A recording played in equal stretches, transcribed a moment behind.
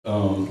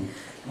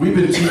We've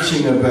been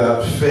teaching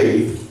about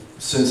faith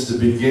since the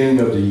beginning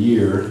of the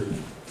year.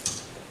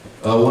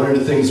 One of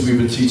the things we've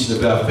been teaching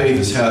about faith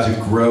is how to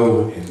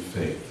grow in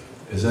faith.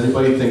 Does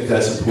anybody think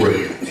that's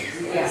important?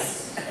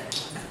 Yes.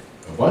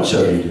 A bunch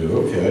of you do,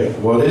 okay.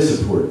 Well, it is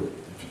important.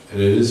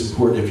 And it is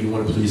important if you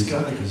want to please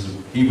God, because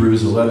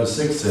Hebrews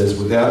 11:6 says,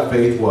 without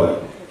faith,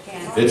 what?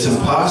 It's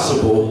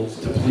impossible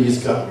to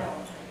please God.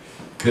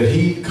 Because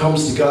he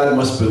comes to God and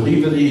must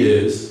believe that he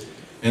is,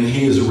 and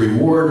he is a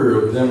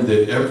rewarder of them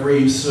that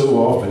every so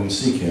often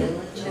seek him.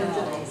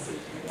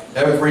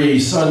 Every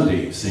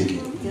Sunday seek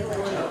him.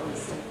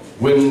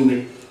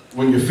 When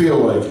you feel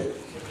like it,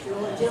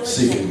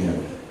 seeking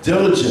him.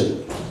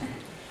 Diligent.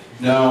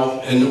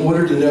 Now, in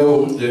order to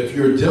know that if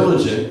you're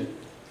diligent,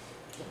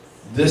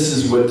 this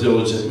is what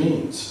diligent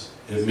means.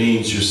 It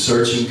means you're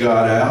searching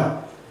God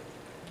out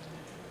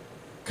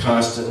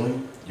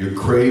constantly. You're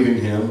craving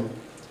him.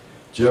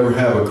 Do you ever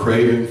have a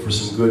craving for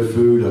some good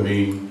food? I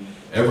mean,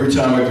 every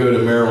time I go to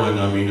Maryland,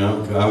 I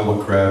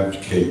want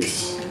crab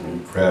cakes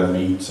and crab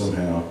meat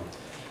somehow.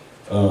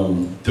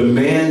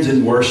 Demand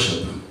and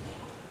worship.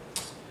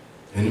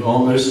 And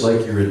almost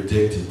like you're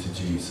addicted to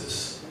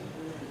Jesus.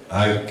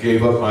 I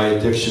gave up my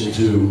addiction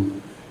to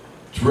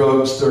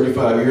drugs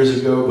 35 years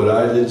ago, but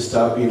I didn't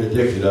stop being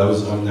addicted.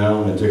 I'm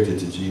now addicted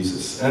to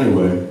Jesus.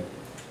 Anyway,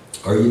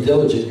 are you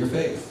diligent in your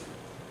faith?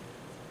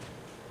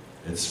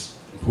 It's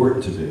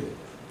important to be.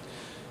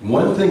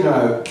 One thing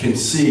I can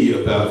see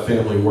about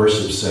Family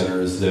Worship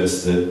Center is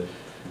this, that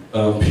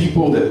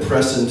people that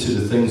press into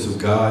the things of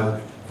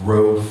God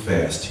grow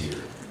fast here.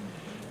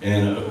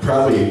 And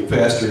probably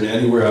faster than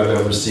anywhere I've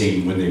ever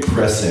seen when they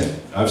press in.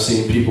 I've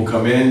seen people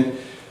come in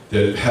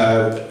that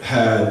had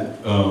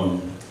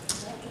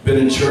been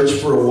in church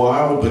for a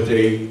while, but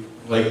they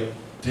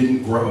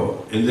didn't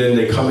grow. And then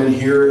they come in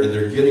here and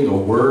they're getting a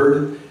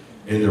word,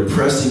 and they're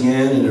pressing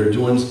in, and they're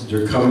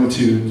coming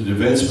to the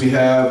events we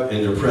have,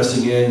 and they're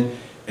pressing in,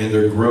 and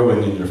they're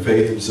growing in their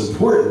faith. It's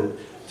important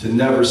to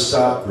never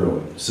stop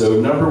growing.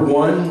 So number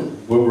one,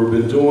 what we've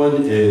been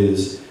doing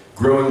is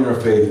growing in our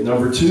faith.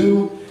 Number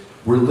two,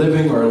 we're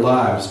living our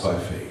lives by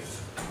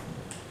faith.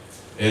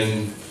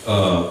 And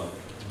the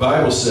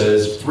Bible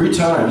says 3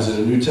 times in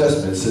the New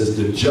Testament, it says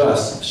the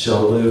just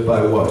shall live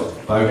by what?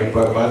 By their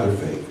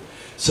faith.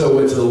 So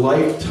it's a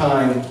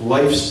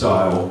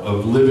lifestyle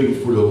of living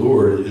for the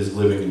Lord is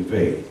living in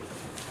faith.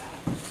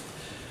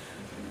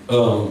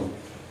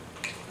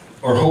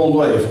 Our whole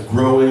life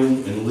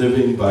growing and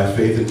living by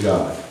faith in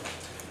God.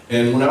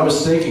 And when I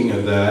was thinking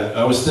of that,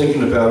 I was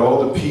thinking about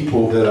all the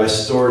people that I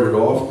started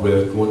off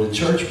with, going to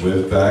church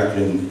with back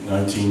in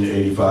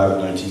 1985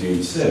 and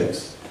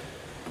 1986.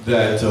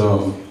 That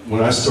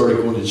when I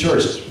started going to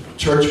church,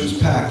 church was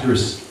packed.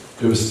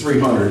 There was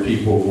 300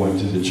 people going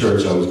to the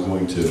church I was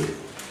going to.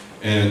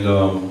 And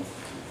a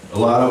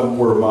lot of them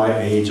were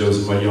my age. I was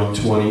in my young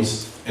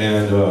 20s.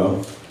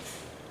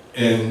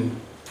 And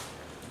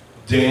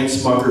Dan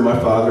Smucker, my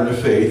father in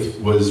the faith,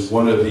 was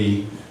one of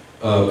the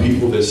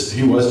people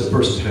he was the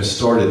person that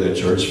started that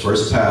church,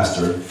 first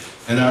pastor.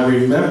 And I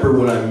remember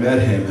when I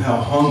met him, how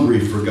hungry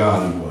for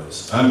God he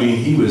was. I mean,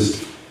 he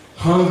was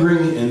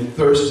hungering and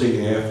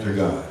thirsting after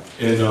God.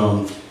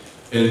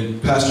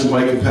 And Pastor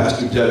Mike and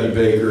Pastor Debbie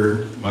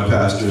Baker, my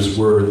pastors,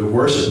 were the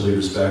worship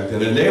leaders back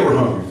then, and they were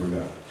hungry for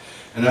God.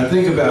 And I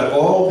think about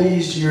all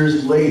these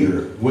years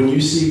later, when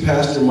you see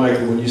Pastor Mike,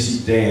 or when you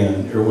see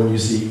Dan, or when you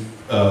see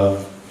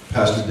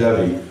Pastor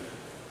Debbie,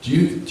 do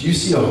you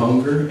see a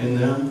hunger in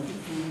them?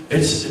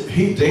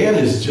 Dan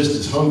is just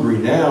as hungry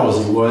now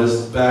as he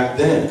was back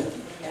then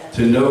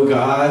to know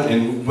God.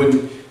 And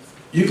when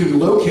you can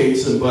locate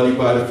somebody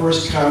by the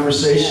first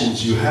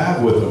conversations you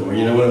have with them, or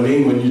you know what I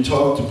mean? When you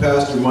talk to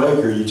Pastor Mike,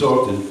 or you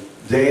talk to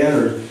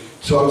Dan, or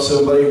talk to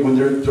somebody, when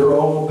they're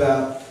all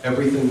about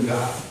everything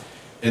God.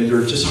 And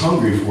they're just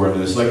hungry for it.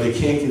 And it's like they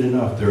can't get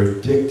enough. They're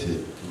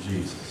addicted to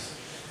Jesus.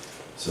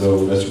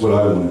 So that's what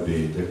I want to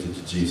be, addicted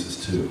to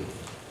Jesus too.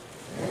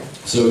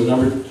 So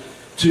number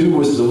 2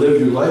 was to live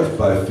your life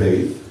by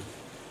faith.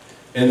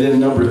 And then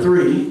number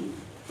 3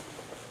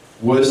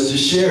 was to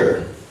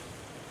share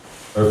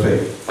our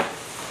faith.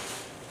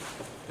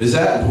 Is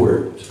that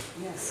important?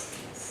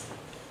 Yes.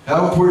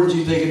 How important do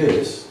you think it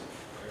is?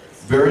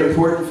 Very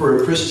important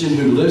for a Christian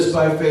who lives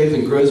by faith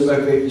and grows by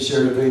faith and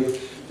shares their faith.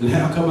 Then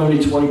how come only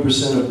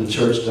 20% of the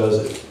church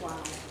does it? Wow.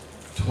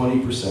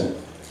 20%.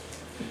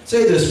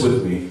 Say this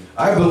with me.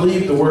 I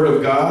believe the Word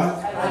of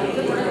God. I believe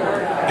the Word of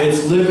God.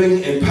 It's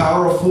living and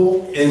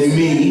powerful in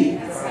me.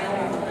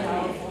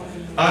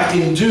 I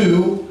can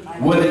do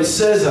what it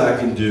says I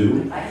can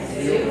do.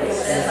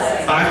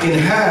 I can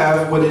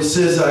have what it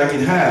says I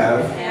can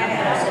have.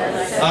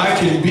 I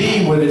can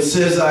be what it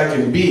says I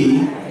can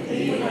be.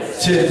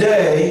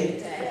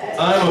 Today,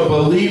 I'm a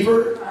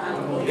believer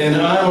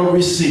and I'm a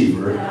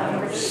receiver.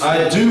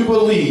 I do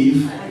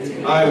believe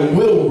I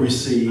will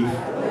receive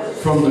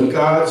from the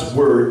God's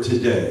Word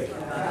today.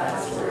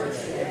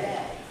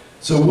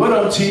 So what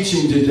I'm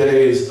teaching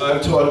today is,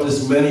 I've taught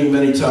this many,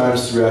 many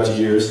times throughout the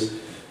years,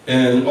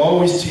 and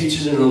always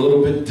teaching it a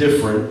little bit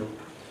different,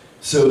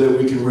 so that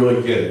we can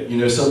really get it. You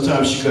know,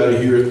 sometimes you got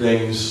to hear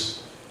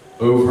things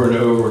over and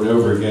over and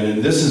over again,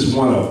 and this is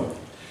one of them.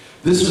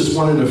 This was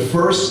one of the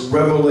first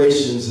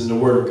revelations in the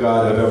Word of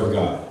God I've ever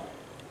got.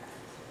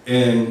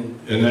 And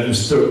that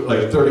was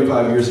like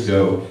 35 years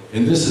ago.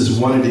 And this is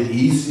one of the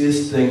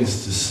easiest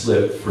things to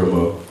slip from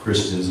a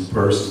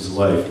person's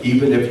life,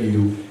 even if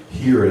you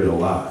hear it a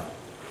lot.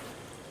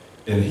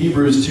 And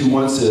Hebrews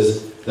 2:1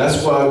 says,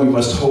 that's why we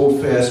must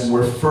hold fast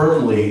more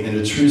firmly in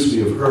the truths we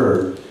have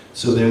heard,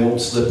 so they won't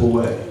slip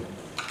away.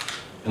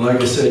 And like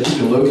I said, you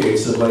can locate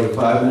somebody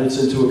 5 minutes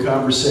into a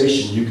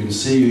conversation. You can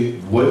see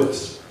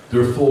what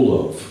they're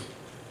full of.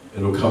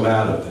 It'll come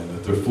out of them.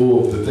 If they're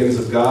full of the things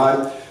of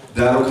God,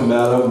 that'll come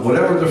out of them.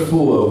 Whatever they're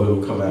full of,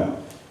 it'll come out.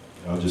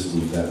 I'll just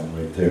leave that one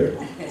right there.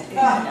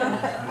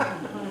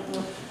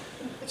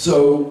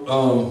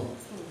 So,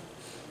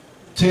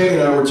 Tammy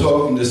and I were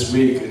talking this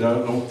week, and I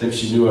don't think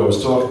she knew what I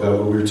was talking about,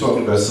 but we were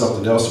talking about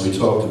something else. We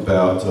talked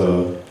about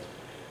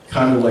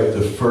kind of like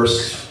the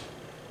first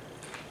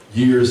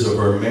years of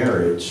our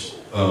marriage.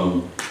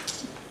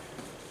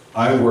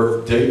 I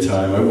worked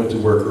daytime. I went to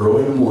work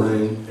early in the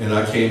morning, and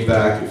I came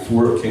back at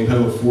came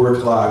home at 4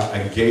 o'clock.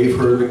 I gave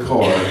her the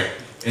car,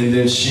 and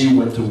then she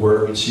went to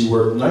work, and she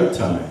worked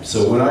nighttime.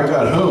 So when I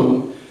got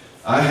home,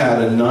 I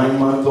had a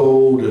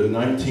 9-month-old, a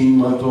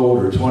 19-month-old,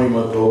 or a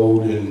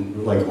 20-month-old,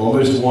 and like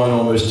almost 1,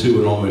 almost 2,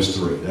 and almost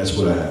 3. That's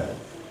what I had.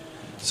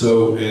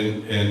 So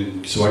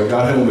so I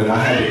got home, and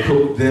I had to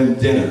cook them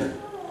dinner.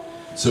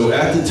 So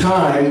at the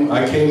time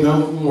I came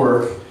home from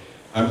work,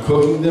 I'm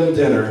cooking them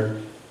dinner.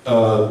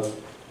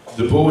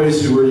 The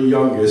boys who were the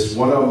youngest,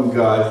 one of them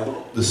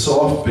got the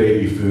soft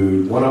baby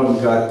food, one of them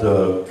got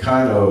the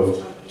kind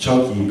of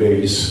chunky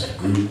baby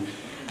food,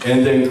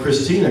 and then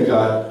Christina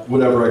got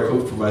whatever I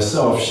cooked for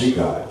myself, she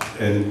got.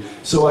 And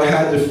so I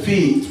had to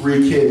feed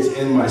 3 kids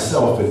and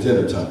myself at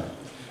dinner time,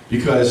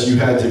 because you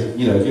had to,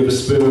 you know, give a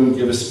spoon,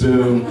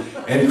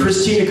 and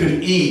Christina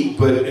could eat,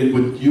 but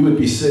you would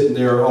be sitting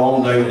there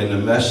all night in the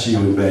mess she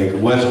would make. It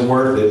wasn't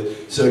worth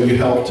it, so you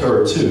helped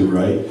her too,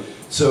 right?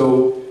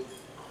 So,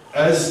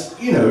 as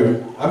you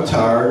know, I'm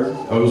tired.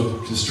 I was a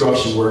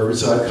construction worker,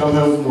 so I'd come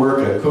home from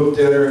work, I'd cook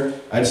dinner,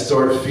 I'd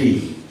start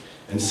feeding.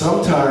 And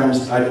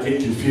sometimes I'd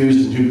get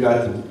confused in who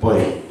got the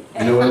plate.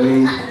 You know what I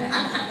mean?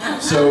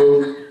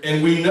 So,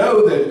 and we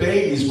know that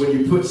babies, when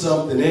you put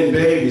something in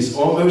babies,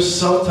 almost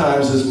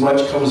sometimes as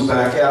much comes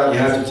back out. You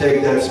have to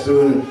take that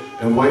spoon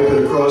and wipe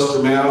it across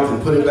their mouth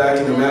and put it back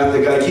in their mouth.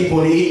 They gotta keep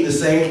on eating the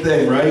same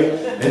thing, right?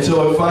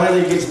 Until it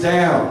finally gets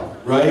down,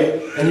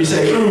 right? And you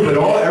say, ooh, but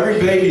every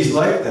baby's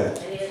like that.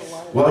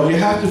 Well, you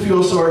have to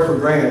feel sorry for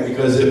Grant,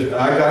 because if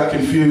I got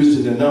confused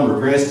in the number,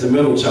 Grant's the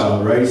middle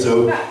child, right?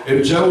 So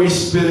if Joey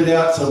spit it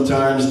out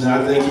sometimes, and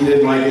I think he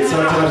didn't like it,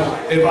 sometimes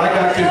if I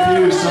got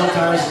confused,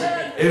 sometimes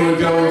it would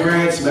go in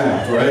Grant's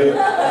mouth, right?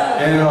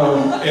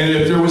 And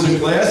if there was a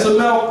glass of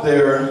milk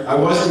there, I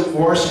wasn't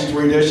washing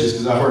 3 dishes,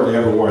 because I hardly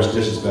ever washed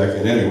dishes back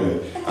then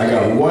anyway. I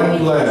got 1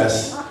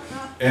 glass,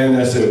 and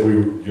I said,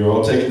 you're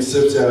all taking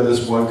sips out of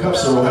this 1 cup,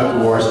 so we'll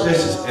have to wash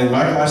dishes. And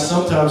my gosh,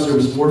 sometimes there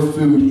was more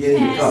food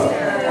in the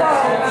cup.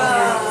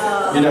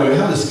 You know,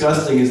 how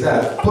disgusting is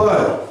that?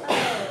 But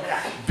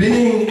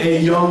being a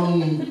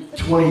young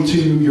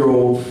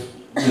 22-year-old,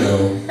 you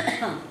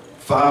know,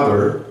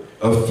 father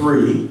of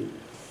 3,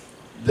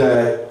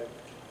 that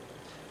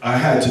I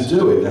had to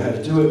do it. I had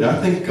to do it. And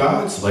I think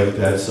God's like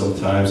that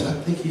sometimes. I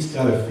think He's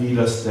got to feed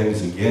us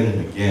things again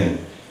and again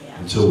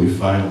until we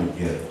finally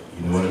get it.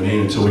 You know what I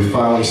mean? Until we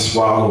finally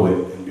swallow it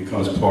and it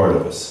becomes part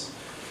of us.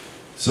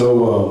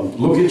 So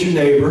look at your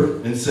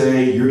neighbor and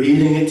say, you're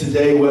eating it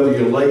today whether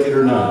you like it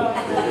or not.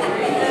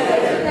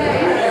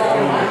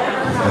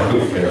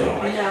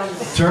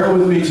 Okay. Turn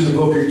with me to the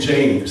book of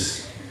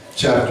James,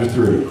 chapter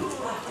 3.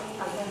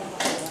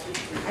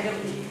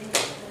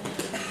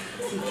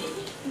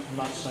 I'm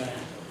not saying.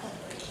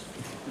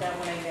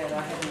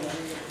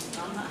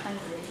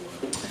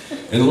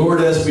 And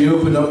Lord, as we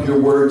open up your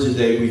word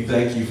today, we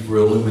thank you for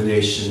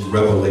illumination,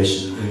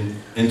 revelation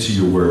into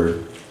your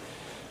word.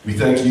 We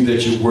thank you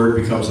that your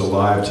word becomes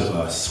alive to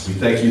us. We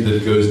thank you that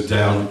it goes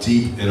down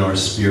deep in our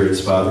spirits,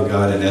 Father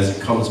God, and as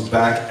it comes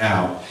back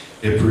out,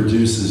 it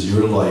produces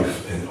your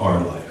life and our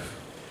life.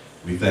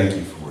 We thank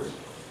you for it.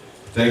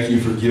 Thank you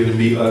for giving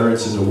me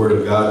utterance in the word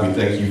of God. We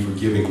thank you for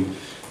giving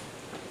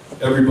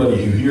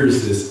everybody who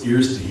hears this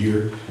ears to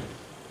hear,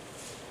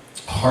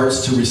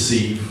 hearts to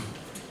receive,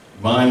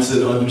 minds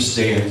that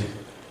understand,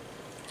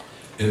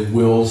 and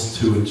wills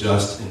to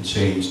adjust and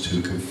change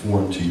to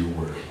conform to your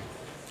word.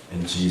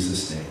 In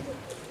Jesus' name,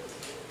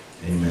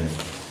 amen.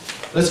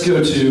 Let's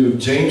go to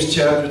James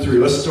chapter 3.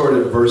 Let's start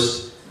at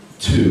verse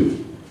 2.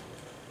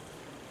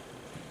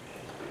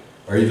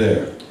 Are you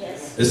there?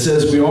 Yes. It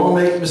says, we all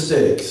make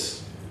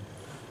mistakes.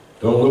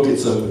 Don't look at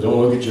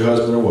your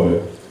husband or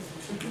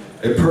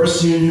wife. A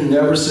person who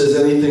never says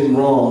anything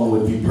wrong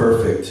would be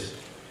perfect.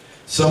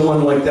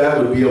 Someone like that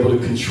would be able to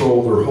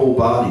control their whole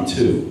body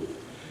too.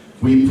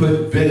 We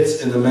put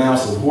bits in the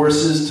mouths of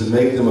horses to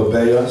make them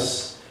obey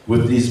us.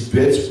 With these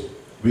bits,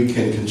 we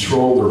can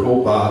control their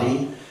whole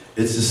body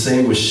It's the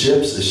same with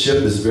ships. A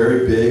ship is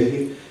very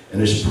big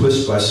and is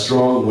pushed by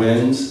strong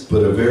winds,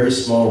 but a very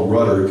small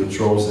rudder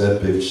controls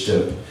that big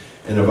ship.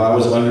 And if I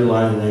was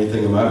underlining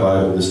anything in my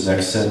Bible, this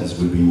next sentence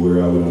would be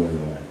where I would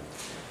underline.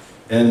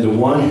 And the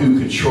one who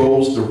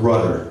controls the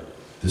rudder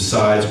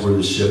decides where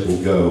the ship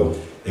will go.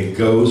 It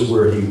goes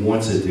where he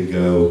wants it to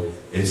go.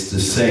 It's the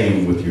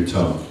same with your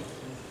tongue.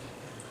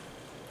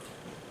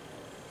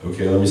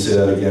 Okay, let me say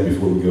that again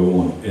before we go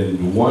on. And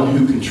the one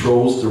who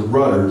controls the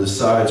rudder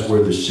decides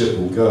where the ship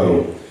will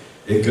go.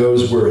 It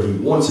goes where he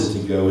wants it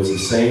to go. It's the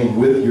same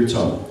with your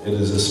tongue. It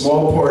is a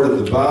small part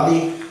of the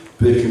body,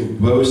 but it can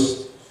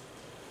boast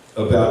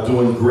about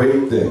doing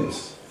great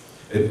things.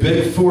 A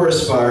big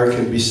forest fire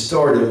can be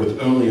started with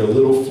only a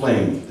little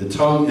flame. The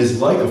tongue is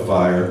like a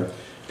fire.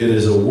 It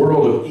is a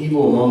world of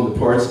evil among the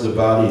parts of the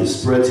body. It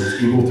spreads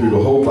its evil through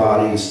the whole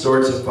body and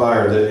starts a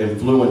fire that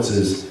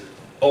influences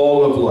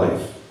all of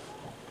life.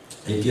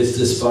 It gets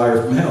this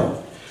fire from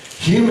hell.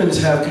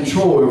 Humans have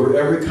control over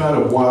every kind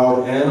of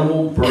wild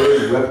animal,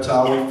 bird,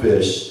 reptile, and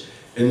fish,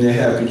 and they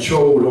have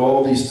control with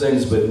all these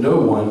things, but no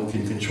one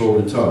can control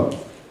the tongue.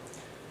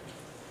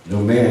 No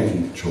man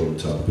can control the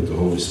tongue, but the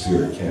Holy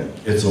Spirit can.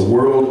 It's a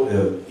world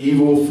of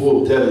evil,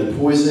 full of deadly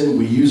poison.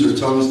 We use our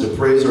tongues to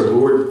praise our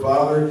Lord and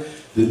Father,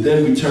 that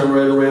then we turn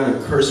right around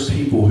and curse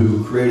people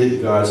who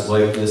created God's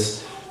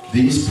likeness.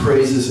 These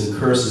praises and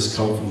curses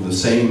come from the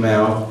same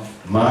mouth.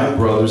 My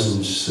brothers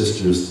and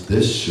sisters,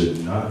 this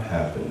should not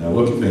happen. Now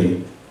look at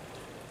me.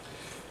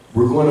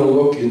 We're going to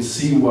look and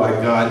see why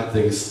God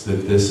thinks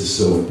that this is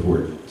so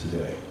important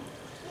today.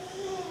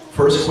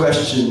 First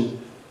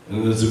question,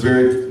 and it's a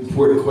very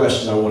important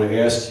question I want to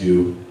ask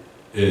you,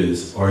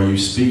 is are you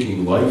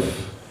speaking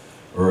life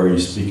or are you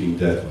speaking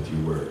death with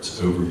your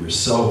words over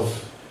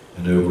yourself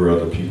and over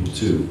other people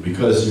too?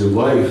 Because your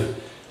life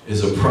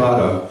is a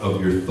product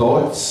of your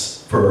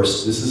thoughts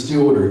first. This is the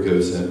order it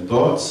goes in.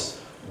 Thoughts,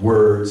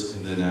 words,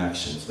 and then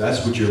actions.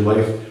 That's what your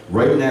life,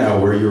 right now,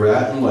 where you're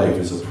at in life,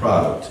 is a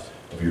product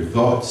of your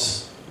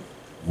thoughts,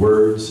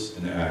 words,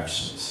 and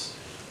actions.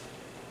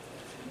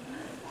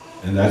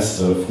 And that's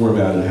the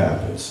format it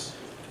happens.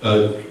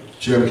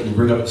 Jeremy, can you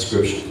bring up the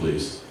scripture,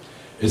 please?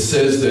 It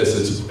says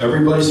this.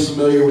 Everybody's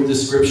familiar with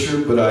this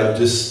scripture, but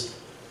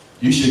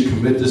you should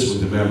commit this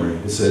with the memory.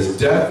 It says,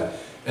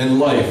 death and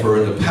life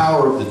are in the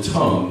power of the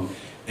tongue,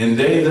 and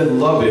they that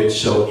love it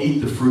shall eat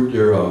the fruit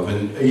thereof.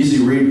 And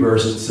Easy Read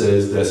version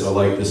says this. I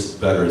like this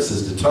better. It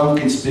says, the tongue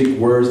can speak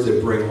words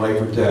that bring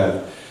life or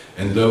death,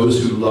 and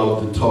those who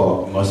love to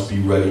talk must be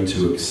ready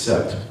to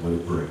accept what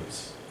it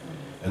brings.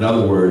 In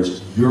other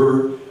words,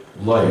 your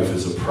life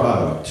is a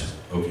product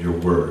of your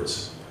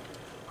words.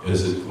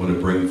 Is it going to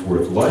bring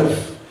forth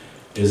life?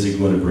 Is it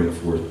going to bring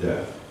forth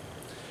death?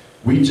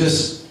 We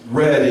just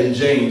read in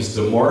James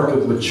the mark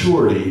of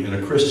maturity in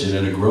a Christian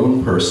and a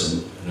grown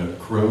person, and a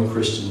grown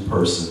Christian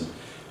person,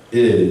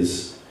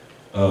 is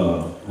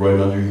right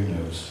under your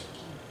nose.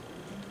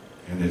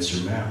 And it's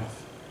your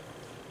mouth.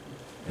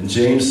 And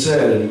James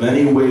said, in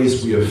many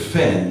ways we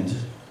offend.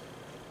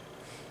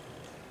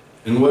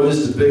 And what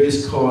is the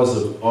biggest cause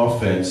of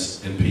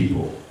offense in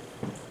people?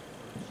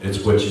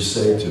 It's what you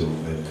say to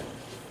them. And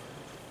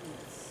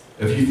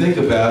if you think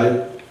about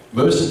it,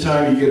 most of the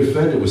time you get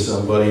offended with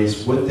somebody,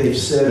 it's what they've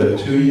said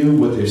to you,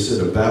 what they've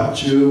said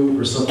about you,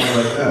 or something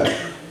like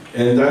that.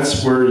 And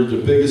that's where the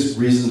biggest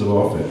reason of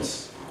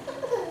offense.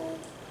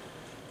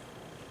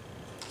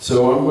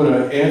 So I'm going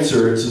to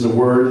answer, it's in the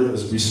Word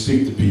as we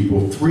speak to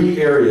people.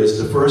 3 areas.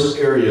 The first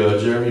area,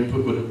 Jeremy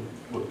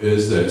put,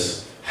 is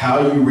this.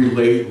 How you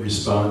relate and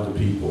respond to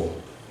people.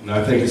 And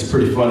I think it's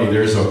pretty funny.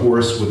 There's a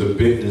horse with a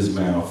bit in his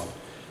mouth.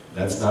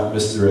 That's not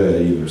Mr.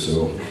 Ed either,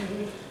 so.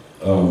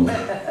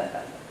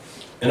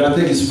 And I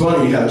think it's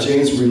funny how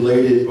James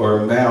related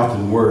our mouth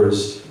and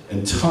words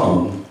and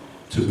tongue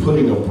to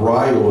putting a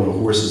bridle in a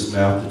horse's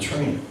mouth to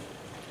train him.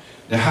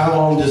 Now, how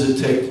long does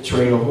it take to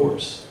train a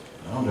horse?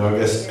 I don't know, I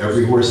guess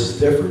every horse is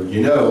different.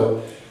 You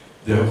know,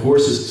 some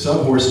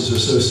horses are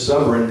so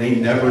stubborn they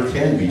never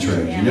can be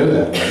trained. You know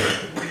that,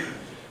 right?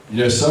 You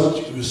know,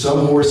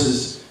 some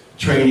horses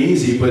train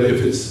easy, but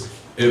if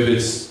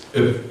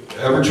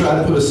ever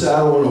try to put a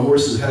saddle on a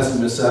horse that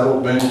hasn't been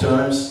saddled many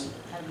times?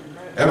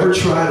 Ever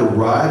try to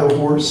ride a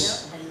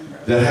horse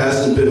that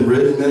hasn't been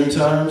ridden many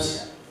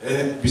times?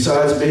 And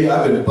besides me,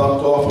 I've been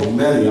bumped off of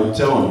many, I'm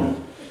telling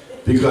you,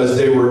 because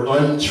they were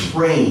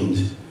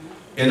untrained.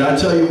 And I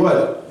tell you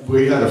what,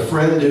 we had a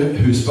friend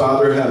whose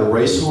father had a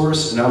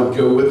racehorse, and I would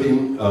go with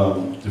him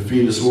to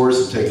feed his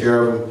horse and take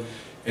care of him.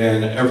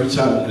 And every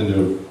time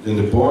in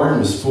the barn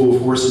was full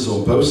of horses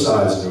on both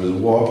sides, and there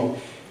was walking,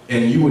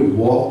 and you would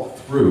walk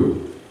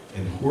through,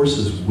 and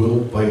horses will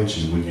bite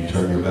you when you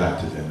turn your back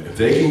to them. If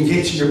they can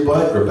get to your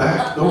butt or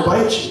back, they'll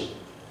bite you.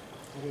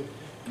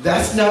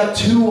 That's not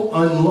too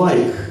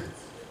unlike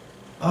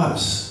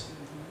us.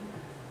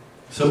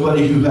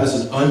 Somebody who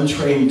has an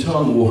untrained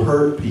tongue will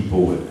hurt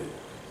people with it.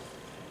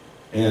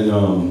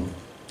 And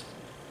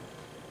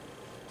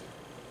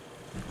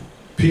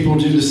people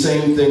do the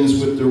same things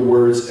with their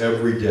words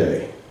every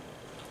day.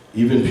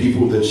 Even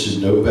people that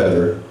should know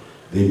better.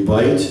 They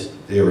bite,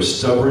 They are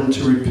stubborn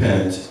to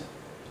repent,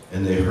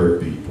 and they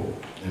hurt people.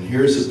 And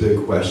here's a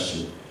big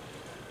question.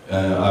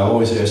 I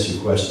always ask you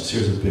questions.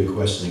 Here's a big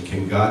question.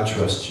 Can God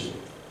trust you?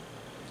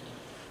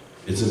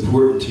 It's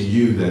important to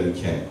you that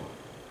He can.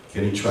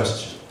 Can He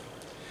trust you?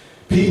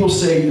 People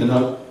say, and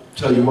I'll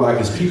tell you why,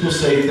 because people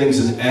say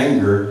things in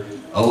anger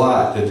a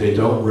lot that they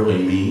don't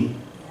really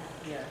mean.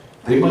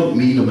 They might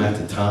mean them at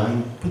the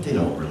time, but they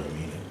don't really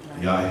mean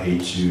it. The I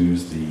hate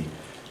yous, the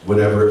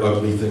whatever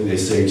ugly thing they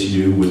say to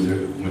you when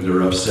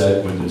they're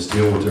upset, when they're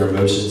dealing with their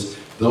emotions.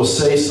 They'll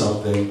say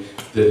something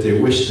that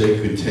they wish they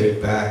could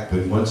take back,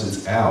 but once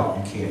it's out,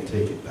 you can't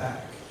take it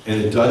back.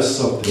 And it does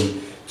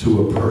something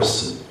to a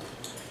person.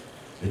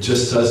 It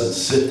just doesn't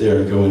sit there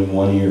and go in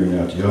one ear and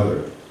out the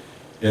other.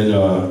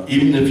 And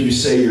even if you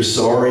say you're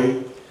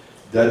sorry,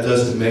 that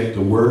doesn't make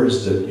the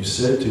words that you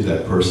said to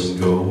that person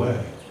go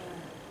away.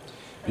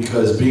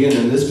 Because being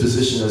in this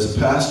position as a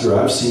pastor,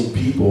 I've seen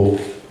people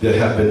that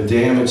have been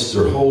damaged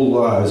their whole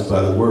lives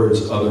by the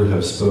words others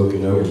have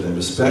spoken over them,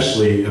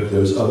 especially if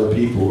those other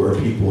people are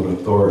people in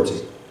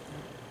authority.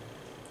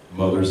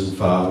 Mothers and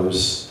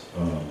fathers,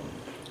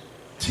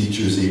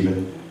 teachers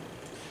even.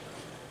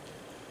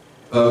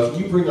 Can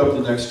you bring up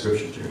the next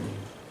scripture, Jeremy?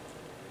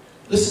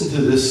 Listen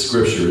to this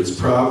scripture. It's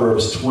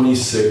Proverbs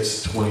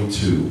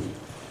 26:22.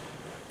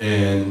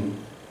 And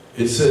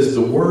it says,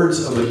 the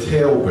words of a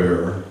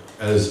talebearer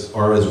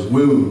are as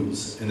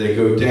wounds, and they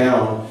go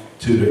down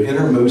to the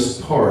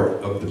innermost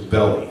part of the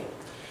belly.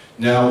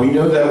 Now, we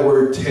know that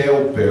word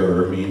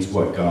talebearer means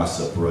what?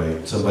 Gossip,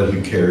 right? Somebody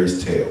who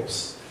carries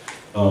tales.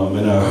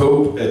 And I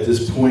hope at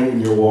this point in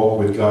your walk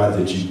with God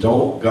that you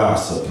don't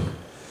gossip.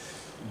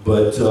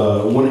 But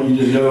I want you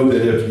to know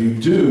that if you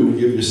do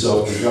give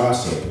yourself to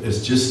gossip,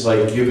 it's just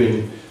like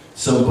giving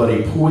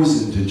somebody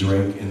poison to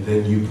drink and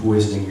then you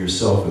poisoning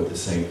yourself at the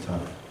same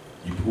time.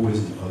 You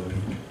poison other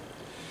people.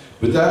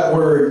 But that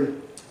word,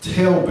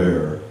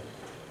 talebearer,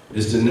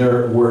 is the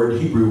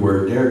Hebrew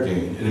word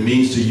nergain, and it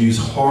means to use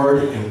hard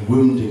and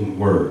wounding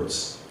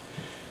words.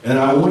 And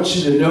I want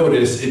you to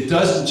notice, it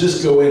doesn't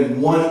just go in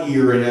one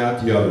ear and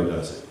out the other,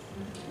 does it?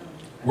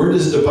 Where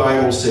does the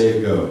Bible say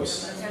it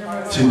goes?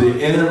 To the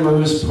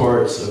innermost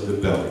parts of the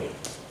belly.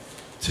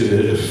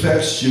 It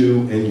affects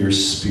you and your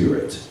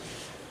spirit.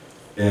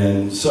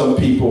 And some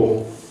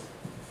people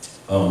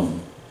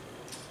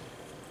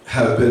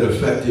have been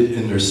affected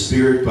in their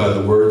spirit by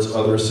the words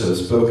others have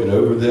spoken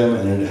over them,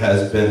 and it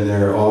has been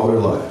there all their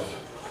life.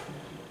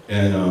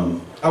 And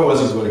I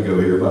wasn't going to go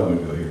here, but I'm going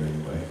to go here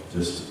anyway,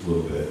 just a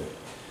little bit.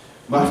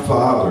 My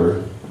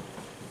father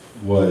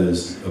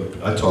was,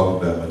 I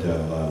talk about my dad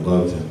a lot. I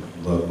loved him,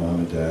 loved mom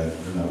and dad.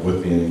 They're not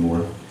with me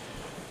anymore.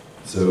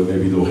 So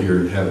maybe they'll hear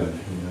it in heaven,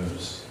 who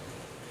knows.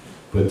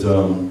 But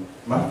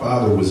my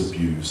father was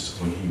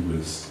abused when he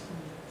was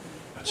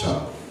a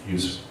child. He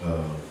was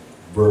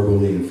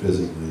verbally and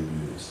physically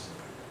abused.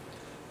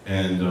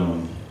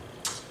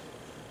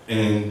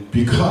 And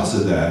because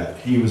of that,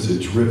 he was a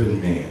driven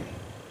man.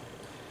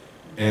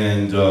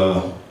 And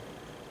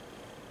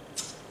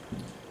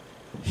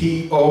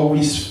he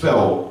always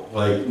felt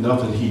like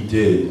nothing he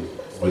did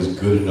was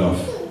good enough.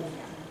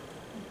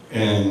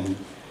 And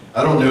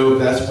I don't know if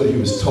that's what he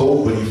was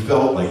told, but he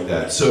felt like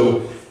that.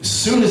 So as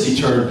soon as he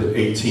turned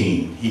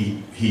 18,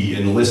 he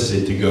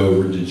enlisted to go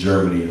over to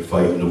Germany and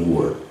fight in the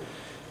war.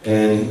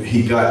 And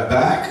he got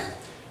back.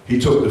 He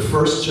took the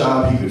first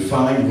job he could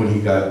find when he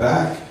got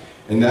back,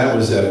 and that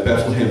was at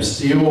Bethlehem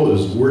Steel. It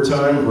was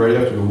wartime. Right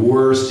after the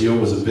war, steel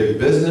was a big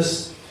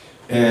business.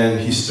 And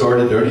he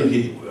started,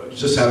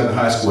 just having a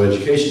high school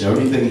education, the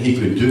only thing he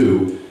could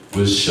do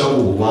was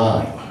shovel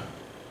lime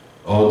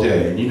all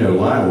day. And you know,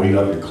 lime will eat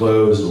up your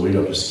clothes, it'll eat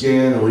up your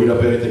skin, it'll eat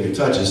up anything it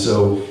touches.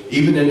 So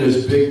even in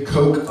those big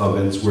coke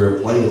ovens where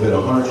it played at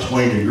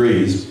 120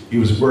 degrees, he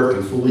was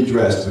working fully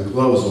dressed with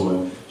clothes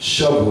on,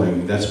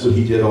 shoveling. That's what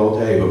he did all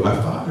day. But my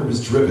father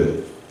was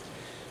driven.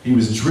 He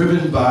was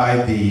driven by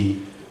the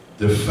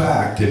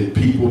fact that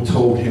people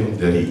told him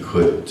that he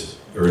couldn't,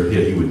 or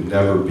that he would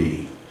never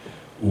be,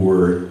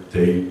 or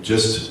they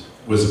just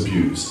was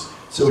abused.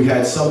 So he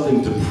had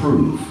something to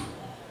prove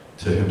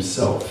to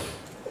himself,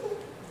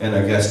 and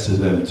I guess to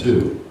them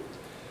too.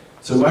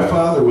 So my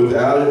father,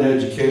 without an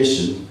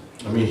education,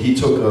 I mean, he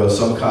took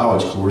some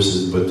college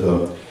courses,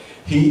 but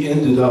he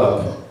ended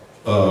up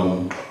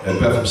at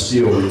Bethlehem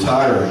Steel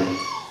retiring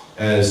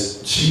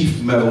as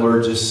chief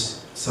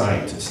metallurgist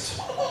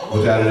scientist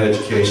without an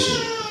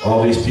education.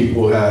 All these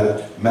people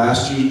had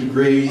master's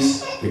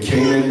degrees that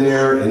came in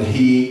there, and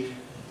he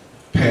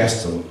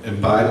passed them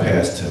and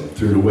bypassed him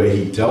through the way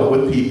he dealt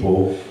with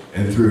people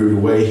and through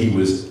the way he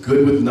was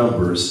good with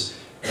numbers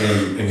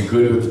and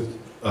good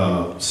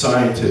with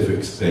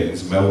scientific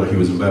things. He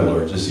was a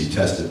metallurgist. He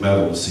tested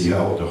metal to see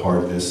how the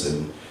hardness,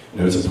 and you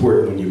know, it's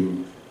important when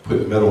you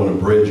put metal on a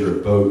bridge or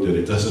a boat that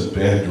it doesn't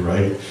bend,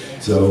 right?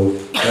 So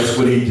that's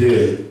what he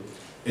did.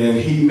 And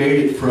he made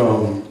it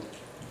from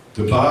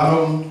the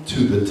bottom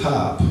to the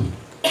top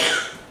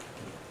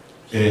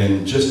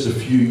in just a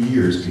few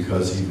years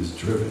because he was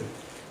driven.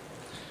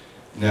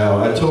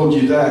 Now, I told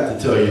you that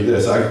to tell you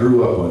this. I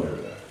grew up under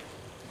that.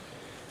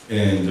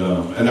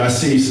 And I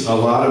see a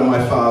lot of my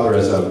father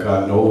as I've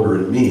gotten older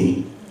in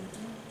me,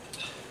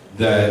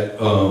 that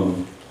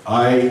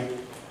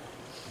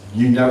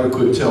you never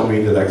could tell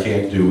me that I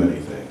can't do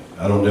anything.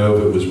 I don't know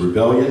if it was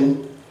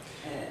rebellion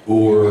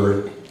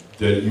or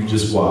that you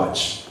just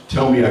watch.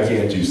 Tell me I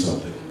can't do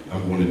something.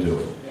 I'm going to do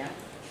it. Yeah.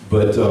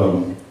 But,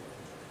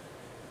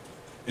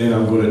 and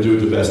I'm going to do it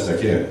the best I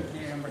can.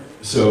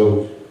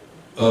 So,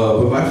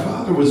 but my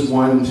father was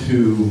one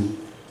who,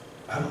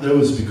 I don't know,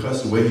 it's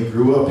because of the way he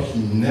grew up, he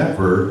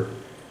never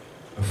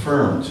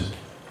affirmed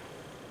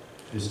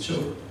his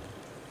children.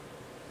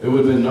 It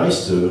would have been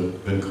nice to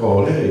have been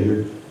called, hey,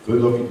 you're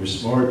good looking, you're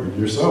smart,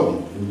 you're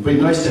something. It would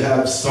be nice to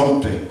have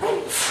something.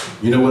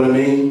 You know what I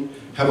mean?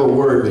 Have a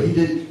word. But he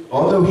did,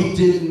 although he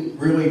didn't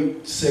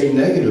really say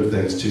negative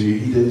things to you,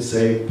 he didn't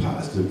say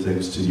positive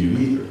things to you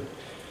either.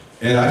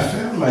 And I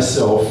found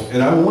myself,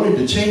 and I wanted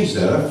to change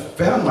that, I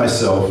found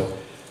myself,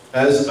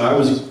 as I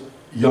was a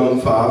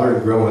young father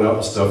and growing up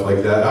and stuff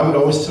like that, I would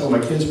always tell my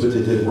kids what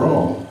they did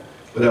wrong,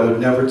 but I would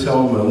never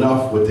tell them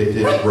enough what they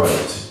did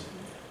right.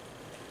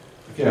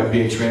 Okay, I'm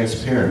being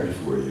transparent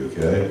before you,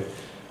 okay?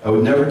 I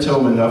would never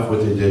tell them enough what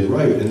they did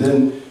right. And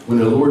then when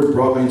the Lord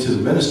brought me into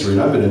the ministry,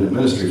 and I've been in the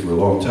ministry for a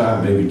long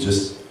time, maybe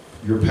just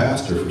your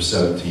pastor for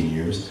 17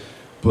 years,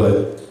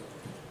 but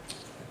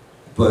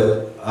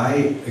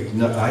I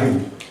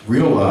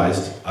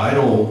realized I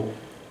don't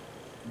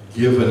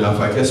give enough,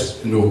 I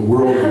guess in the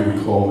world we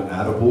would call them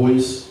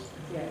attaboys.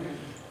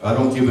 I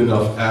don't give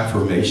enough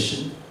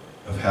affirmation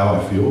of how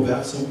I feel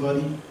about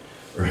somebody,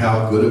 or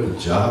how good of a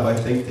job I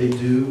think they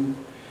do,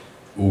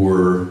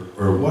 or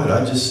what.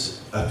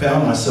 I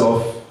found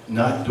myself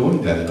not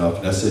doing that enough,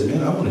 and I said,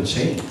 man, I want to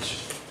change.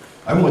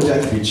 I want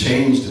that to be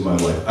changed in my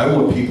life. I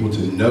want people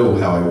to know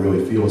how I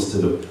really feel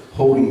instead of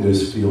holding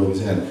those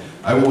feelings in.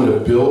 I want to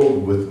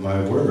build with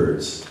my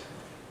words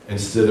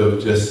instead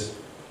of just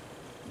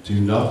do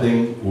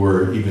nothing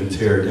or even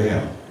tear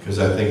down, because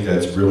I think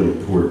that's really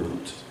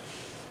important.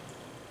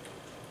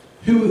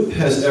 Who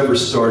has ever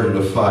started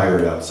a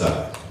fire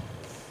outside?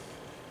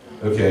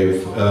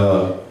 Okay,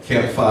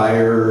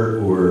 campfire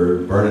or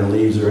burning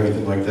leaves or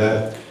anything like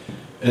that?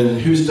 And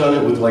who's done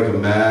it with like a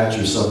match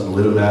or something,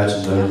 lit a match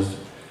and done it?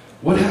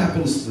 What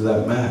happens to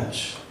that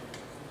match?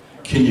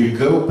 Can you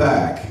go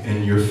back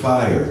in your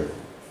fire?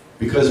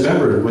 Because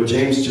remember what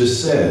James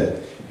just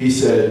said. He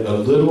said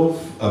a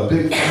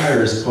big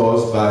fire is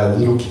caused by a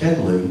little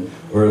kindling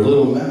or a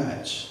little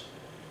match.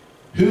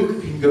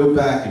 Who can go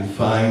back and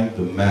find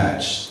the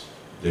match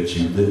that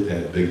you lit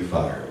that big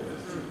fire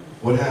with?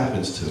 What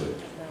happens to it?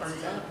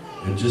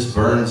 It just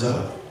burns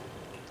up.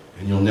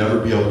 And you'll never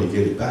be able to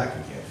get it back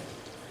again.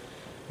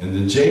 And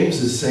then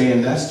James is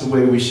saying that's the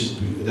way we should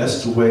be,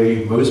 that's the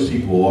way most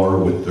people are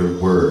with their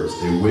words.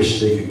 They wish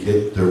they could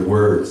get their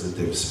words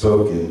that they've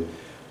spoken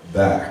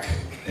back,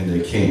 and they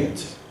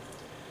can't.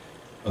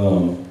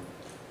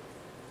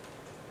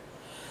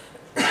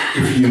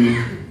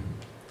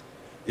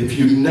 If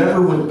you've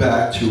never went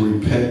back to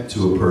repent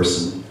to a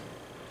person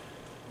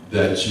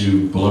that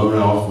you've blown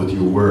off with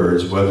your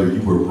words, whether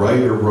you were right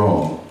or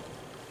wrong,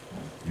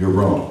 you're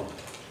wrong.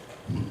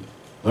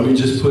 Let me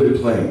just put it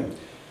plain.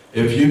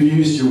 If you've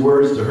used your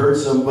words to hurt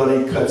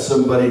somebody, cut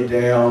somebody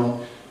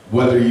down,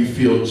 whether you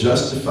feel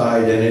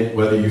justified in it,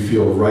 whether you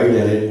feel right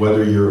in it,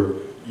 whether you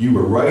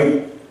were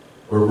right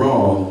or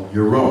wrong,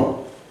 you're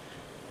wrong.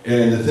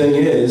 And the thing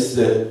is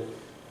that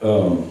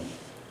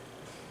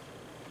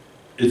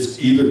it's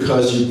either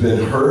because you've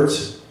been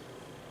hurt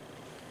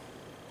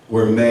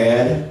or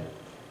mad,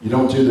 you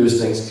don't do those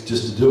things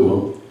just to do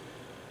them,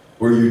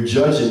 or you're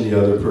judging the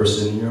other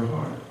person in your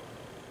heart.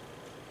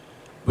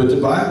 But the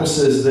Bible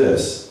says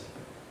this.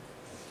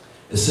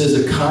 It says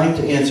a kind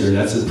answer, and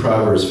that's in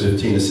Proverbs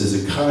 15. It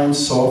says a kind,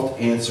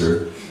 soft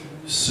answer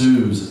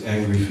soothes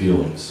angry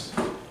feelings.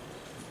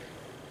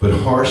 But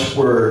harsh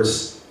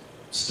words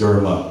stir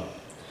them up.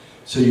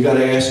 So you got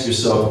to ask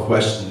yourself a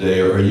question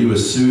today. Are you a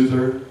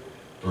soother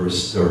or a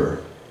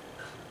stirrer?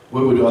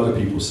 What would other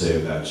people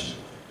say about you?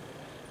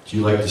 Do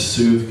you like to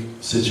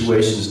soothe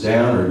situations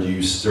down, or do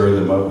you stir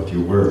them up with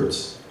your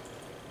words?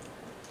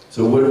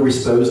 So what are we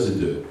supposed to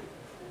do?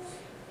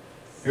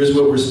 Here's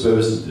what we're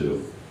supposed to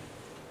do.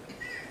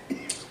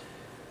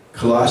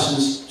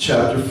 Colossians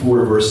chapter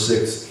 4, verse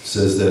 6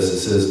 says this. It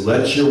says,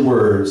 let your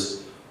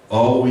words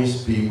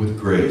always be with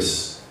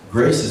grace.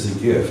 Grace is a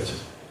gift.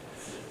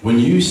 When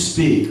you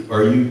speak,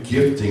 are you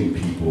gifting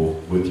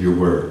people with your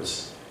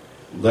words?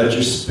 Let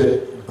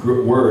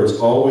your words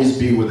always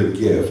be with a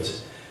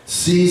gift,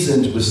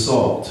 seasoned with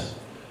salt.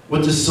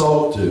 What does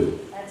salt do?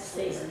 That's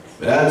seasoned.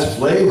 Adds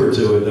flavor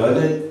to it,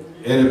 doesn't it?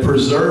 And it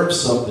preserves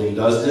something,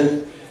 doesn't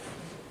it?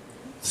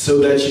 So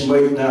that you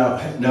might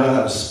know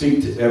how to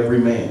speak to every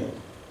man.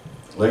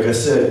 Like I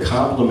said,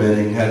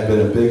 complimenting had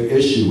been a big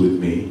issue with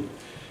me.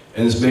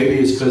 And maybe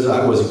it's because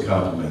I wasn't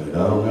complimented.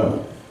 I don't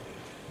know.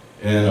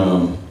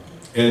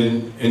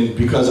 And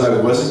because I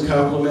wasn't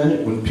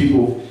complimented, when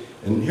people,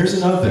 and here's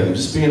another thing, I'm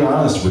just being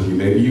honest with you.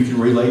 Maybe you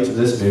can relate to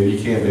this, maybe you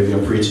can't. Maybe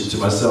I'm preaching to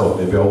myself.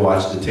 Maybe I'll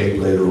watch the tape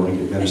later on and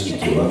get ministered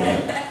to. I don't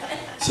know.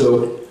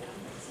 So,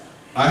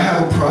 I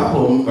have a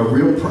problem, a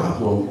real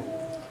problem,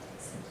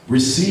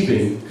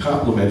 receiving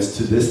compliments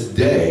to this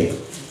day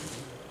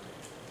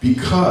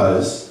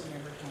because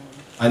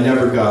I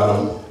never got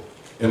them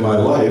in my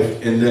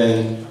life. And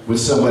then when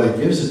somebody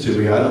gives it to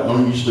me, I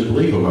don't usually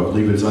believe them. I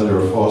believe it's under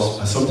a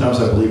sometimes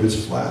I believe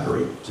it's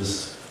flattery.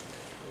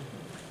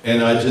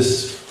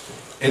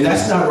 And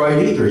that's not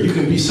right either. You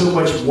can be so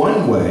much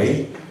one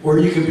way, or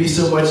you can be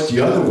so much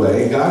the other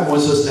way. God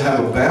wants us to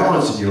have a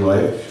balance in your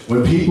life.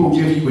 When people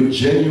give you a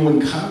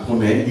genuine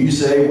compliment, you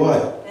say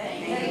what?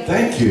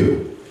 Thank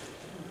you.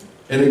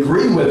 And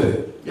agree with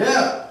it.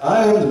 Yeah,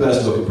 I am the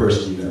best looking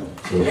person you know.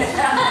 So.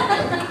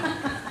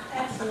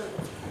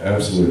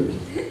 Absolutely.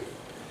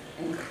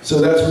 So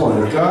that's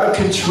one. If God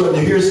can trust,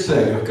 here's the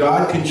thing. If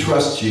God can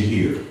trust you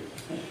here,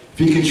 if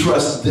He can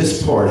trust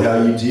this part,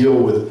 how you deal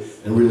with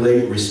and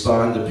relate,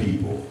 respond to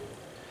people,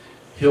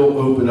 He'll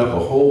open up a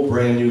whole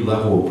brand new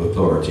level of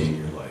authority in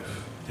your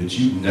life that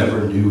you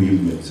never knew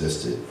even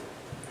existed.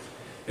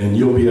 And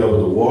you'll be able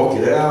to walk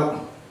it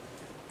out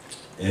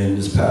in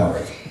His power.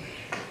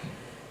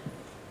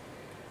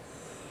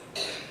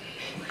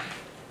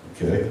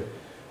 Okay?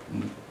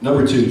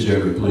 Number two,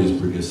 Jeremy, please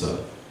bring us up.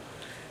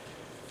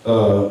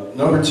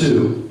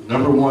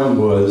 Number one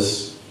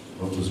was,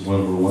 what was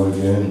number one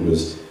again?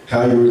 Was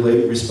how you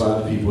relate and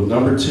respond to people.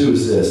 Number two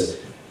is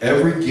this.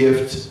 Every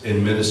gift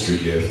and ministry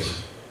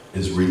gift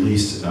is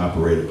released and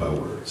operated by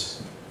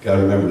words. Got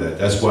to remember that.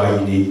 That's why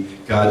you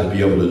need God to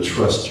be able to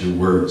trust your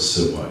words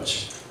so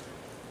much.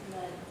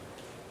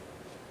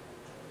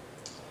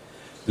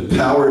 The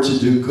power to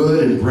do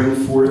good and bring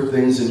forth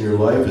things in your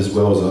life as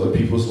well as other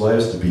people's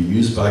lives to be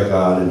used by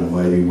God in a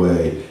mighty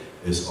way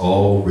is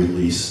all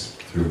released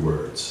through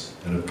words.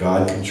 And if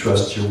God can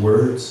trust your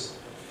words,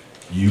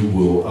 you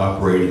will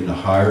operate in a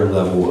higher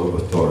level of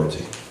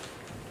authority.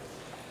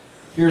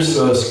 Here's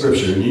a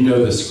scripture, and you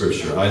know this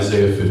scripture,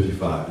 Isaiah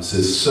 55. It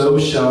says, "So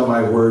shall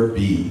my word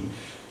be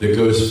that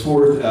goes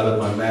forth out of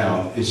my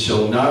mouth. It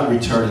shall not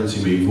return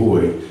unto me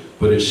void,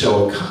 but it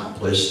shall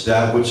accomplish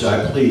that which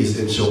I please,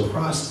 and shall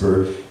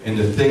prosper in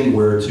the thing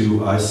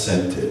whereto I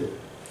sent it."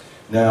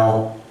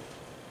 Now,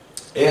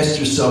 ask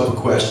yourself a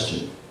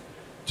question.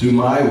 Do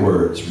my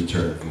words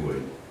return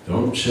void?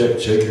 Don't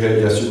shake your head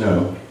yes or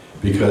no,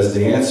 because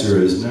the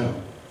answer is no.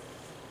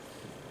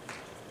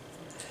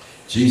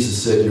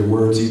 Jesus said your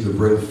words either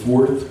bring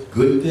forth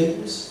good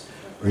things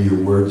or your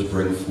words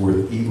bring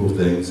forth evil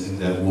things, and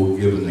that we'll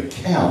give an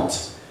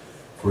account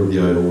for the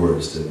idle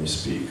words that we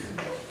speak.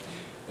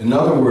 In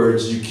other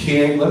words, you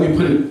can't, let me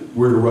put it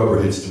where the rubber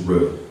hits the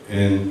road.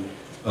 And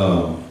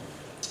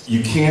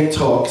you can't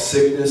talk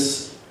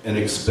sickness and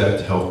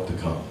expect health to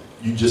come.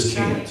 You just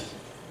can't.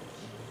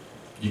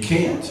 You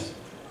can't.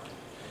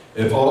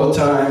 If all the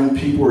time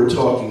people are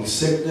talking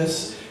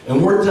sickness,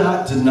 and we're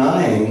not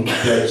denying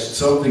that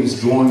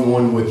something's going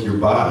on with your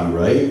body,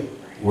 right?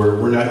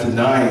 We're not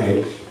denying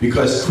it,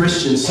 because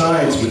Christian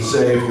Science would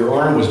say if your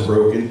arm was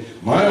broken,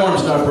 my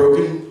arm's not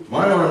broken,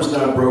 my arm's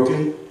not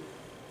broken.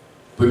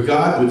 But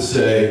God would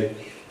say,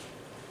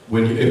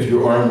 if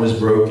your arm was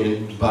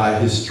broken, by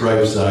His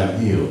stripes I'm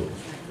healed.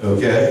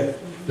 Okay?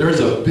 There's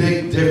a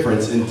big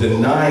difference in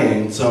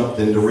denying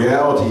something, the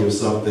reality of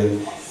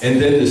something,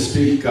 and then to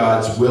speak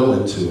God's will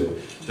into it.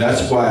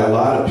 That's why a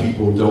lot of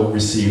people don't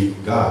receive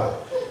from God.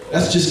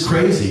 That's just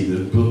crazy,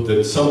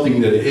 that something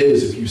that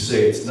is if you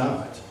say it's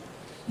not.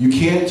 You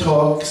can't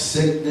talk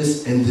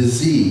sickness and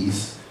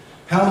disease.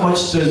 How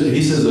much does,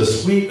 he says a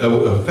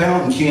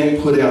fountain can't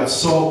put out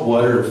salt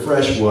water and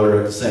fresh water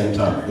at the same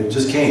time. It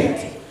just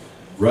can't.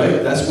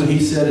 Right? That's what he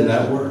said in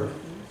that word.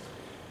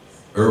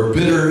 Or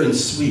bitter and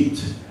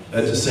sweet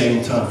at the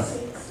same time.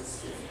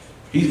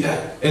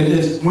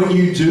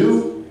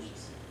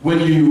 When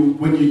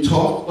you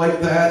talk like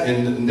that,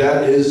 and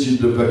that is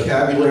the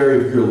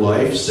vocabulary of your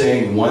life,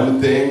 saying one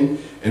thing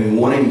and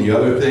wanting the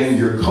other thing,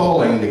 you're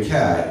calling the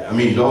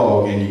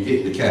dog, and you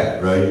get the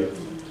cat, right?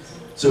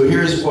 So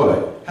here's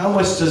what. How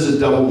much does a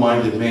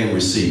double-minded man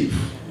receive?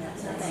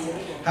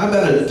 How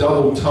about a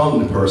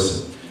double-tongued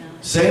person?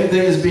 Same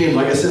thing as being,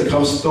 like I said, it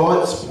comes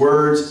thoughts,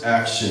 words,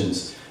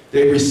 actions.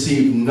 They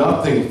receive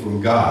nothing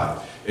from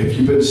God. If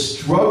you've been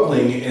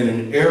struggling in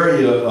an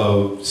area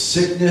of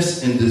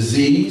sickness and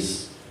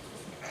disease,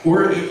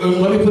 or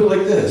let me put it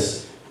like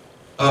this.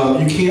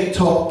 You can't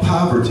talk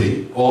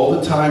poverty all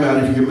the time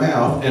out of your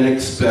mouth and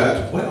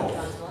expect wealth.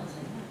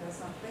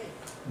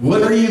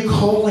 What are you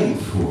calling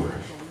for?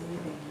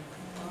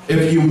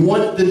 If you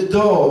want the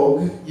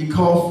dog, you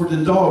call for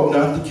the dog,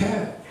 not the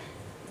cat.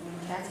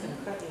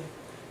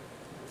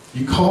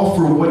 You call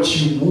for what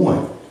you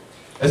want.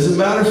 As a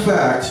matter of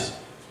fact,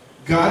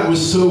 God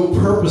was so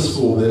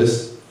purposeful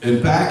this,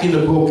 and back in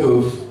the book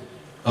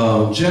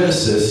of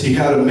Genesis, He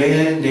had a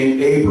man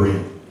named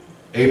Abram.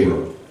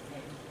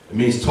 It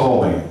means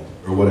tall man,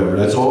 or whatever.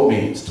 That's all it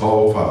means,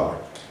 tall father.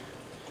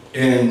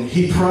 And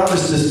He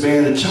promised this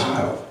man a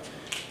child.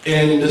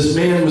 And this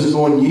man was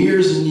going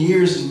years and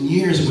years and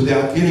years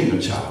without getting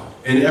a child.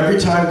 And every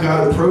time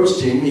God approached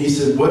him, He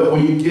said, "What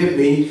will you give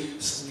me?"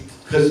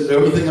 because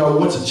everything I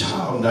want is a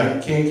child and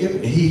I can't give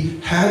it. He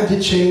had to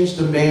change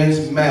the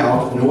man's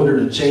mouth in order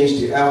to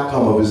change the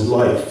outcome of his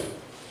life.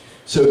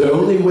 So the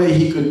only way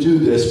he could do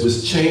this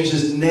was change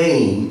his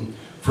name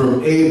from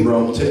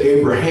Abram to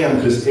Abraham,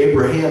 because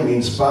Abraham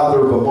means father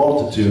of a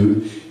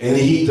multitude, and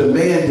he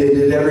demanded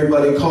that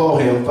everybody call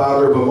him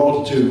father of a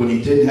multitude when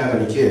he didn't have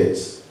any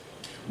kids.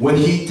 When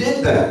he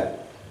did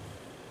that,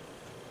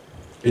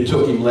 it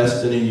took him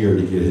less than a year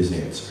to get his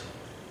answer.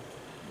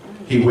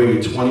 He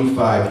waited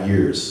 25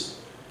 years,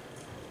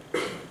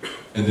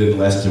 and then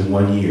less than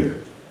 1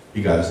 year,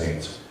 he got his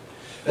answer.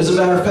 As a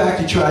matter of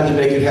fact, he tried to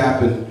make it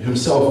happen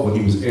himself when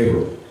he was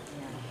Abram.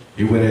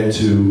 He went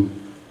into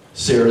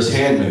Sarah's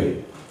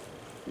handmaid,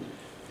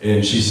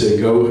 and she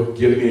said, go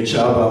give me a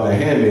child by my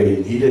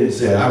handmaid. He didn't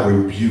say, I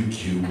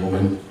rebuke you,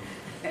 woman.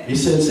 He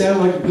said,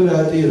 sound like a good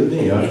idea to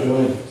me.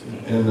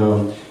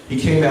 And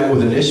he came out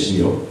with an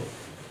Ishmael.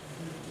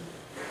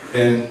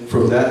 And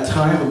from that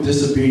time of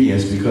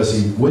disobedience, because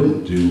he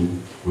wouldn't do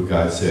what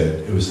God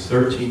said, it was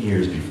 13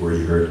 years before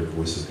he heard the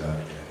voice of God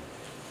again.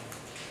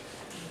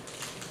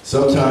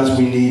 Sometimes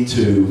we need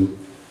to,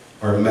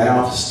 our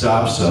mouth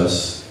stops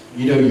us.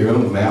 You know, your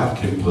own mouth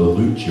can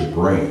pollute your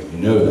brain. You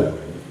know that, right?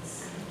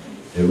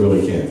 It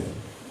really can.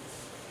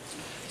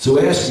 So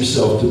ask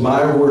yourself, did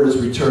my words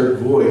return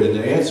void? And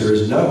the answer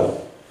is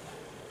no.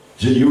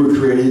 You were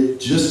created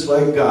just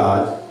like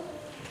God,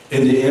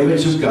 in the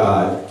image of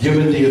God,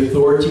 given the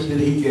authority that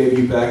he gave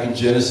you back in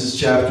Genesis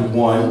chapter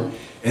 1,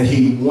 and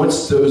he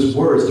wants those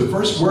words. The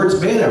first words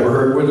man ever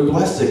heard were the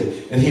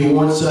blessing, and he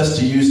wants us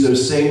to use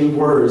those same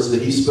words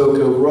that he spoke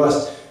over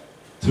us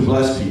to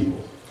bless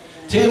people.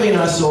 Tammy and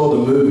I saw the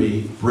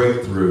movie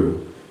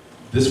Breakthrough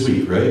this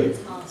week, right?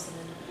 Awesome.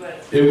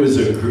 It was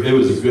a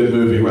good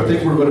movie. I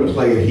think we're going to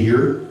play it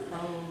here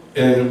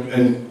and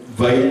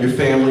invite your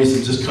families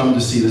and just come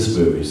to see this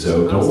movie.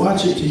 So don't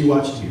watch it till you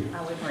watch it here.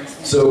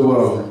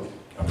 So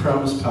I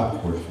promised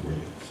popcorn for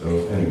you.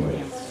 So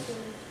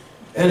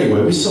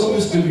anyway, we saw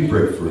this movie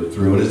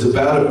Breakthrough, and it's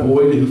about a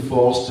boy who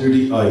falls through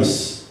the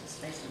ice,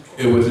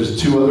 and with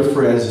his two other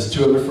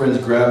friends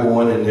grab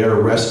one, and they're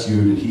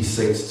rescued, and he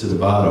sinks to the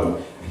bottom,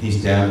 and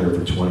he's down there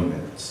for 20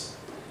 minutes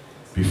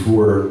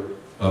before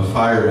a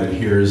fireman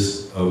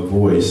hears a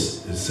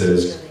voice that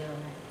says,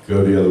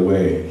 "Go the other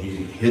way." And he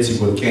hits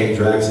him with a cane,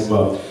 drags him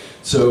up.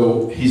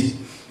 So he's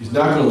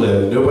not going to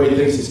live. Nobody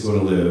thinks he's going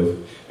to live.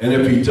 And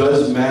if he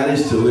does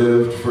manage to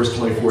live the first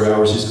 24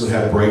 hours, he's going to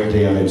have brain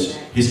damage.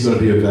 He's going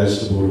to be a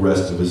vegetable the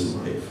rest of his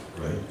life,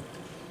 right?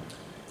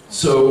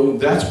 So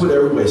that's what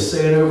everybody's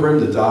saying over him.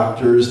 The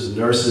doctors,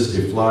 the nurses,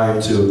 they fly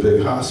him to a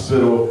big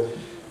hospital.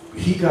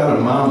 He got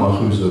a mama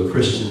who's a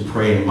Christian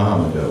praying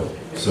mama, though.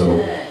 So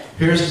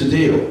here's the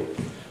deal.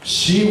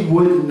 She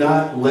would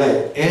not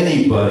let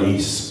anybody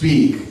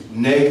speak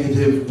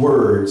negative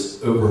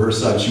words over her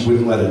son. She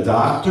wouldn't let a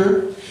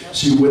doctor.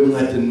 She wouldn't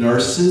let the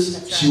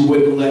nurses, she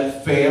wouldn't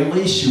let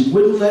family, she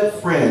wouldn't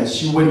let friends,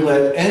 she wouldn't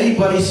let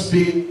anybody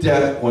speak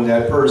death on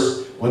that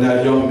person, on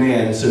that young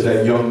man, so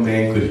that young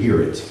man could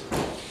hear it.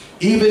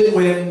 Even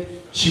when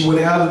she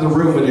went out of the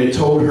room and they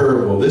told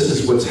her, well, this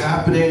is what's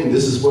happening,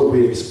 this is what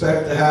we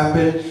expect to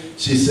happen,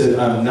 she said,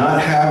 I'm not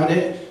having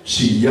it.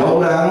 She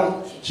yelled at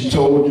him. She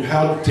told him,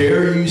 how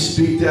dare you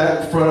speak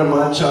that in front of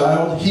my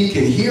child? He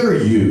can hear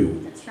you.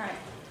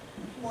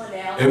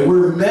 And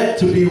we're meant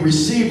to be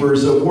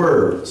receivers of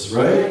words,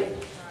 right?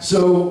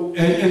 So,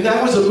 and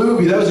that was a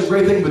movie, that was a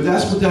great thing, but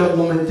that's what that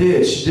woman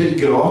did. She didn't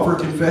get off her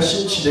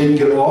confession, she didn't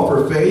get off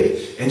her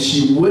faith, and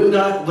she would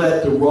not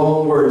let the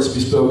wrong words be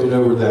spoken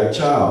over that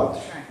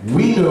child.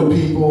 We know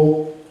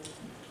people,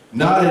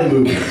 not in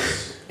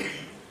movies,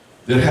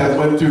 that have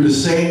went through the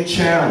same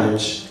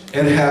challenge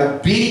and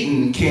have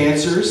beaten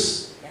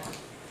cancers.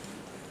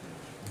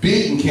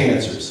 Beaten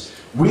cancers.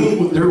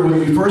 When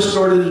we first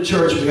started the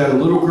church, we had a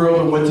little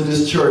girl that went to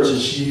this church, and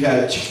she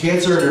had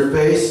cancer in her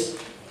face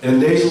and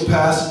nasal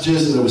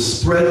passages, and it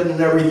was spreading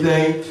and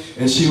everything.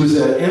 And she was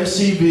at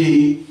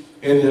MCV,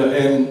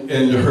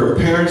 and her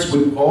parents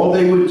would, all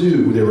they would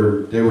do,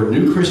 they were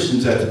new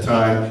Christians at the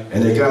time,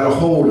 and they got a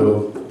hold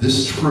of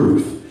this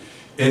truth.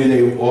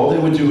 And all they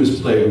would do is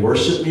play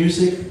worship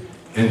music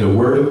and the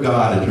Word of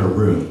God in her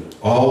room,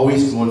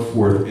 always going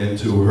forth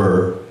into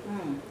her.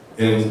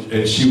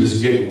 And she was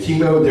getting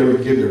chemo, they were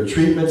giving her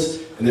treatments,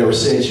 and they were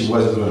saying she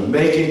wasn't going to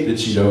make it, that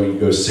she'd only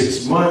go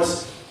 6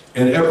 months.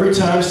 And every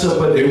time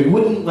they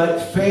wouldn't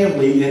let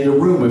family in the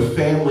room. If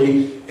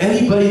family,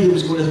 anybody that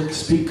was going to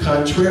speak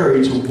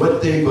contrary to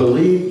what they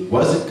believed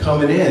wasn't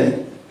coming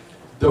in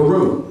the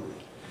room.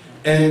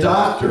 And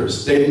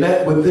doctors, they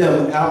met with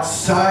them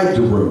outside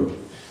the room.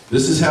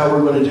 This is how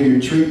we're going to do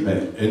your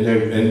treatment.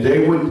 And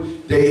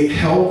they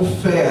held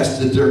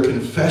fast to their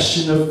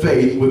confession of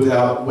faith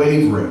without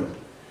wavering.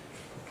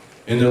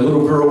 And the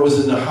little girl was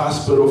in the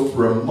hospital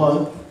for a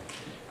month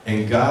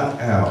and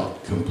got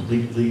out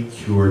completely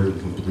cured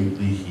and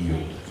completely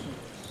healed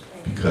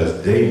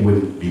because they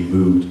wouldn't be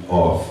moved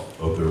off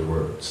of their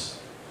words.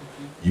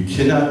 You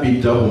cannot be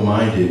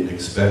double-minded and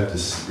expect to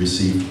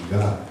receive from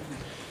God.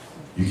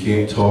 You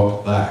can't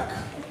talk lack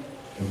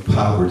and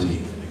poverty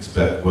and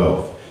expect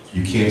wealth.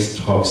 You can't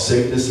talk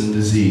sickness and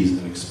disease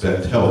and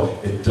expect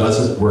health. It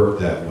doesn't work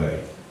that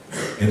way.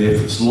 And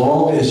if as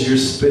long as you're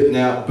spitting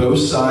out both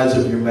sides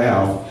of your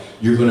mouth,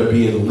 you're going to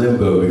be in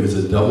limbo, because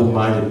a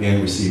double-minded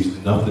man receives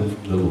nothing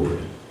from the Lord.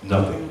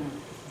 Nothing.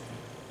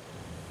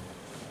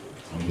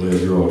 I'm glad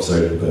you're all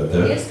excited about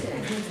that. It is good.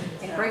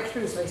 And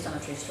Breakthrough is based on a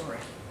true story.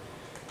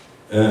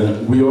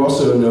 And we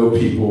also know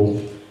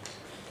people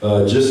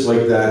just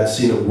like that,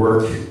 seen it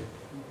work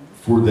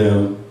for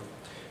them.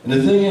 And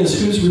the thing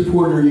is, whose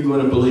report are you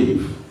going to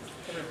believe?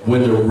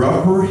 When the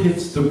rubber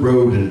hits the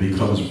road and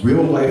becomes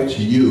real life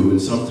to you,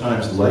 and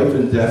sometimes life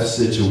and death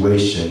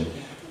situation,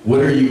 what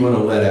are you going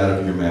to let out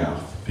of your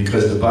mouth?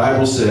 Because the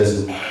Bible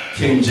says, in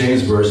King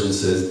James Version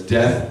says,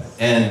 death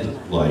and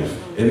life.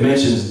 It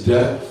mentions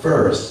death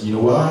first. You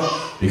know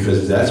why?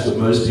 Because that's what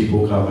most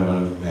people come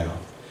out of their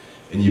mouth.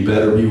 And you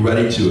better be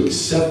ready to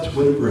accept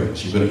what it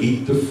brings. You're going to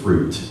eat the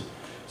fruit.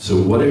 So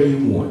what do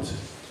you want?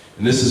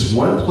 And this is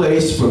one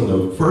place from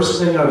the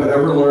first thing I've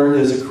ever learned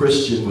as a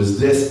Christian was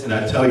this, and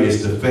I tell you,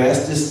 it's the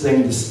fastest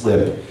thing to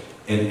slip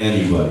in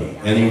anybody,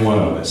 any one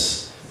of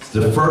us. It's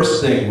the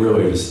first thing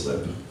really to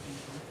slip.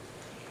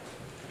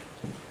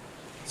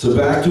 So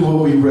back to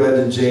what we read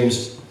in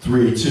James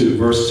 3:2,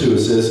 verse 2, it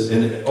says,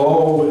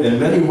 in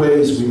many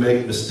ways we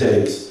make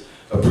mistakes.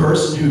 A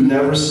person who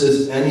never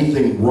says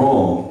anything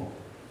wrong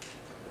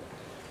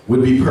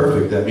would be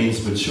perfect. That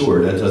means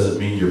mature. That doesn't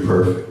mean you're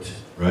perfect,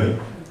 right?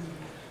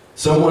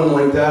 Someone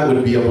like that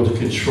would be able to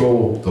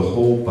control the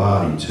whole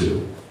body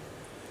too.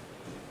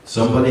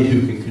 Somebody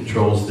who can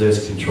controls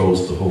this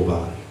controls the whole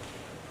body.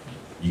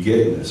 You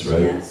getting this,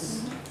 right?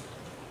 Yes.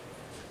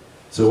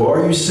 So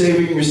are you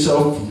saving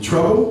yourself from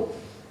trouble,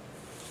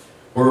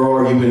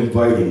 or are you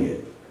inviting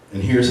it?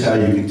 And here's how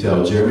you can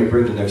tell. Jeremy,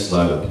 bring the next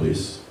slide up,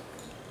 please.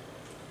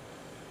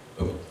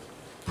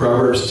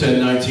 Proverbs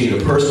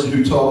 10:19, a person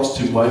who talks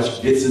too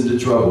much gets into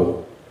trouble.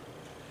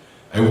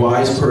 A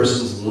wise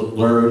person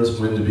learns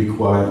when to be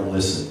quiet and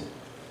listen.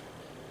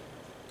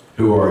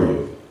 Who are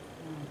you?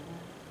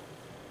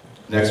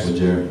 Next one,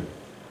 Jeremy.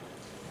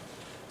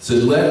 So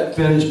let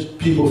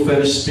people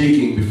finish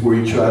speaking before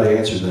you try to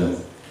answer them.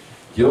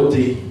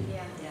 Guilty.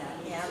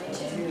 Yeah, me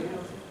too.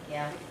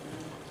 Yeah.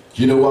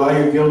 Do you know why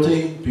you're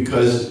guilty?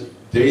 Because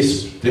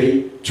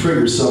they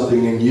trigger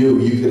something in you.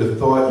 You get a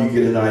thought, you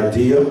get an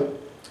idea,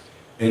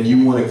 and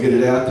you want to get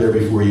it out there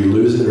before you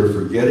lose it or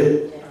forget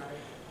it.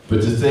 But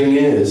the thing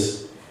is,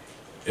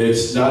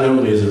 it's not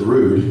only is it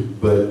rude,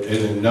 but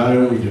and not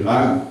only do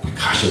I've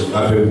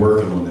been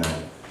working on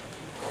that.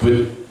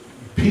 But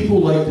people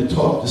like to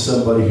talk to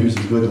somebody who's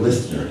a good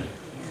listener.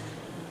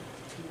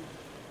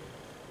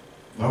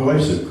 My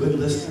wife's a good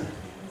listener.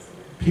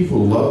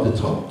 People love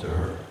to talk to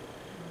her.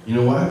 You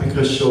know why?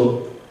 Because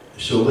she'll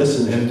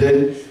listen, and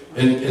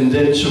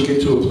then she'll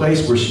get to a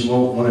place where she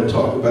won't want to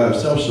talk about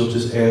herself. She'll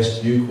just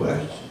ask you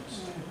questions.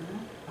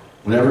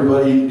 When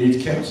everybody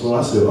needs counsel,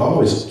 I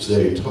always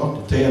say,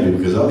 talk to Tammy,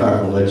 because I'm not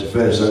going to let you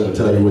finish. I'm going to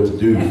tell you what to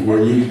do before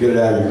you get it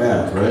out of your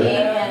mouth, right?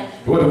 Amen.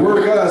 Well, the Word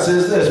of God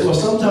says this. Well,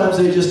 sometimes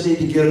they just need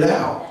to get it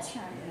out. That's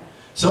right.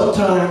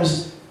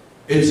 Sometimes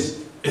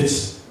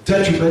it's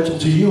detrimental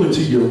to you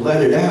until you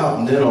let it out,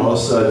 and then all of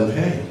a sudden,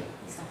 hey,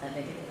 It's not that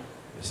big a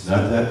deal. it's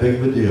not that big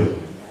of a deal.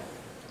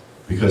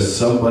 Because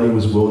somebody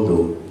was willing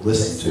to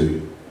listen to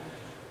you.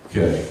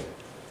 Okay.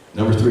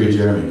 Number 3,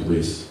 Jeremy,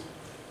 please.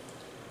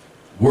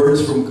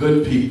 Words from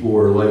good people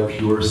are like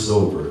pure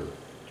silver.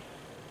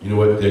 You know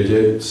what they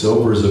did?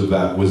 Silver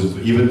was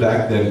even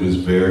back then was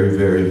very,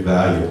 very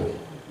valuable.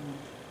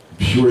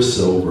 Pure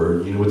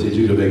silver. You know what they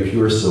do to make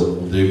pure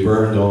silver? They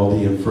burned all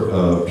the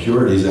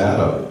impurities out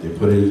of it. They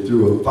put it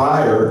through a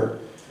fire,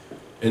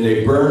 and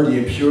they burned the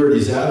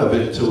impurities out of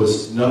it until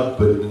it's not.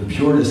 But the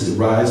pureness it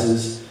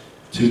rises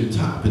to the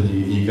top, and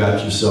you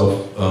got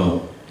yourself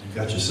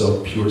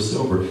pure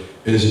silver.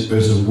 Is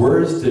the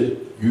words that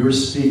you're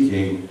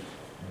speaking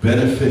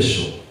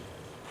beneficial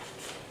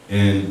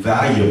and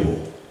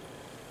valuable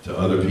to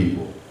other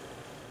people,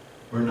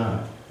 or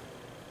not?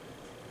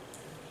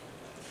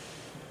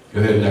 Go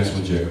ahead, next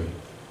one, Jeremy.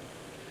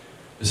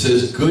 It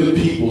says, good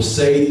people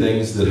say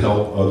things that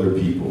help other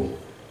people.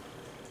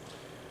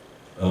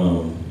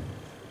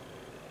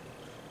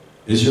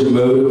 Is your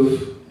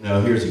motive,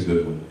 now here's a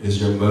good one,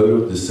 is your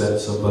motive to set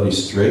somebody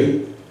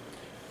straight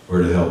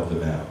or to help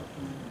them out?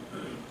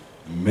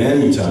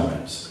 Many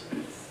times,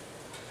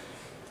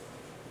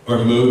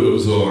 our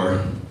motives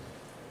are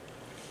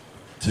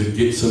to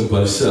get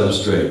somebody set them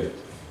straight.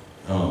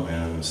 Oh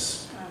man,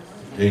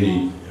 they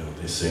need,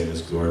 they say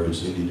this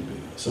garbage, they need to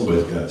be,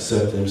 somebody's got to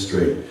set them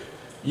straight.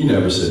 You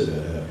never said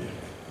that, have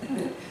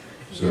you?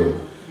 So,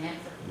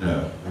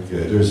 no,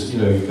 okay, there's,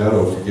 God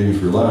will forgive you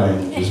for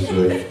lying, just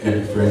forgive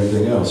you for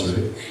anything else,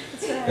 right?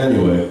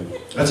 Anyway,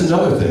 that's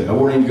another thing, I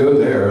won't even go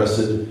there. I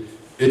said,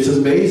 it's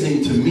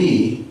amazing to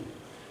me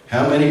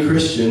how many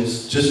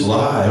Christians just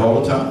lie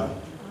all the time.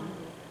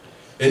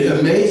 It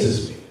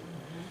amazes me.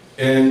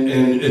 And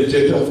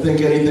they don't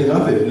think anything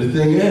of it. And the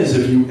thing is,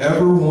 if you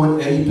ever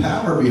want any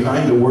power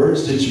behind the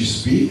words that you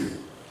speak,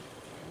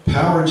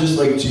 Power just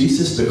like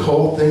Jesus to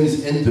call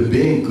things into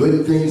being,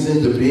 good things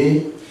into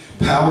being.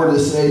 Power to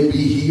say, be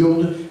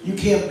healed. You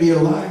can't be a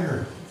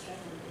liar.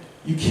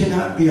 You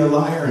cannot be a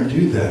liar and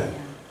do that.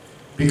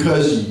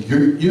 Because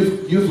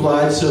you've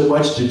lied so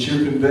much that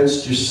you're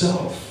convinced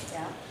yourself.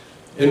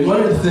 And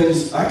one of the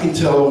things I can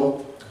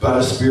tell about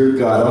a spirit of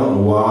God, I don't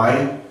know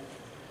why,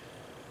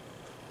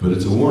 but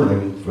it's a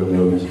warning for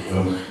those.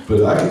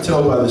 But I can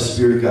tell by the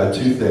Spirit of God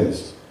two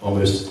things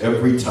almost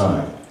every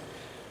time.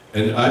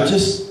 And I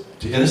just,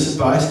 the innocent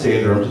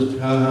bystander, I'm just,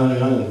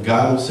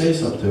 God will say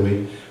something to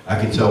me. I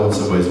can tell when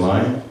somebody's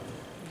lying,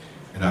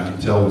 and I can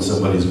tell when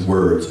somebody's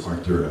words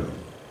aren't their own.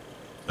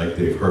 Like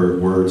they've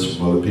heard words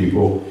from other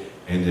people,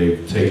 and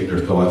they've taken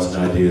their thoughts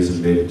and ideas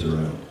and made it their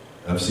own.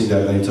 I've seen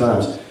that many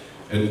times.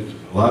 And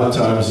a lot of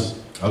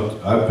times,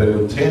 I've been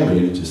with Tammy,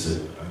 and just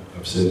said,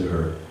 I've said to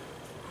her,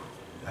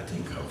 that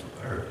didn't come from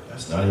her.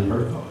 That's not even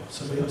her thought.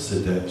 Somebody else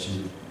said that, and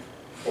she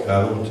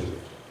got on to it.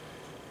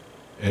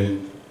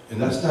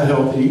 And that's not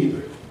healthy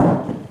either.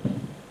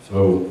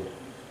 So,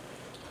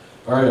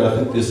 all right, I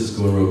think this is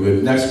going real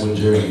good. Next one,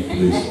 Jeremy,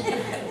 please.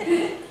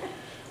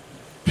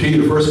 1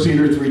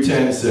 Peter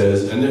 3:10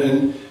 says, and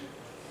then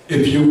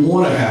if you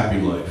want a happy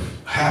life,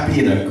 happy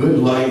in a good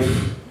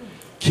life,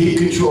 keep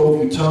control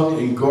of your tongue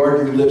and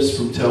guard your lips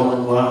from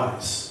telling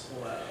lies.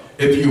 Wow.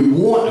 If you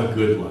want a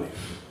good life,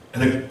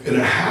 and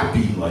a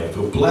happy life,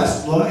 a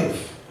blessed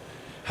life,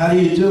 how do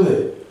you do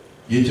it?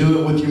 You do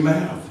it with your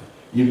mouth.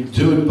 You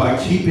do it by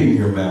keeping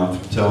your mouth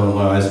from telling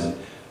lies and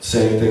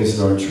saying things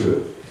that aren't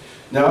true.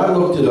 Now, I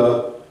looked it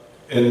up,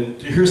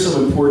 and here's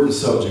some important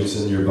subjects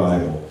in your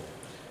Bible.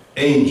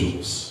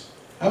 Angels.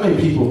 How many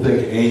people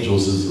think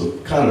angels is a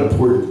kind of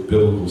important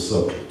biblical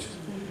subject?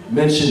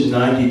 Mentioned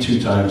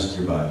 92 times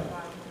in your Bible,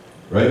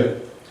 right?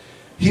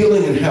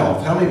 Healing and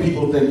health. How many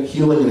people think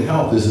healing and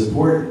health is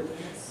important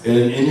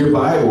in your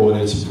Bible,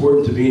 and it's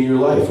important to be in your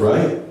life,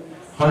 right?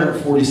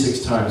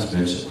 146 times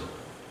mentioned.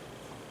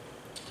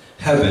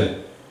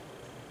 Heaven.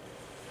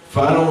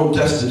 Final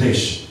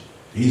destination.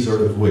 These are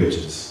the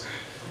voyages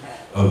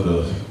of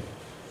the...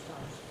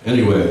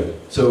 Anyway,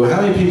 so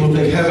how many people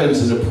think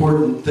heaven's an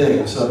important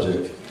thing,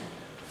 subject?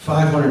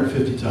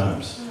 550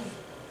 times.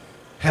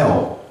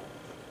 Hell.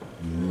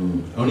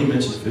 Only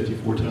mentioned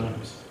 54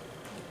 times.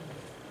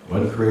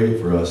 Wasn't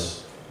created for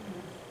us.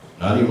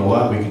 Not even a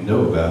lot we can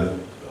know about it.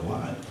 A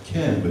lot you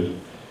can,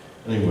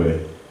 but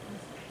anyway.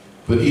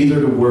 But either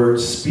the word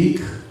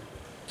speak,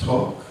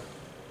 talk,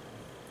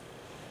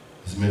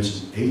 is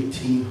mentioned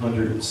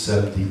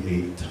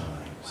 1,878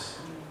 times.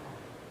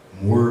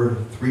 More,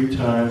 3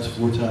 times,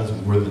 4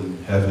 times more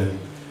than heaven,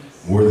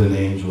 more than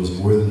angels,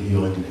 more than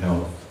healing and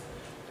health.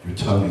 Your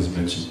tongue is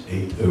mentioned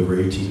over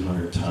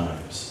 1,800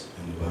 times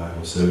in the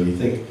Bible. So you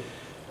think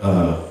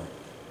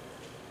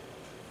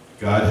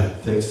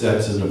God thinks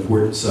that's an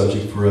important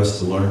subject for us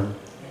to learn?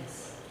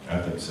 Yes. I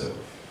think so.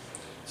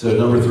 So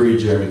number 3,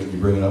 Jeremy, can you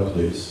bring it up,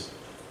 please?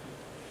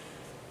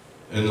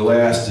 And the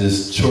last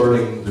is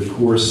charting the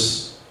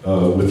course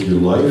with your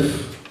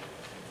life,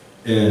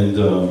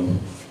 and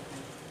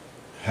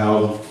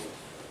how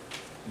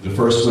the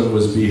first one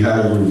was be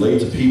how you relate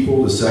to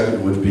people. The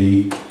second would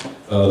be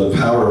the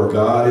power of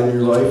God in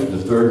your life, and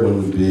the third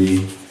one would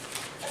be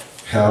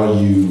how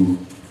you.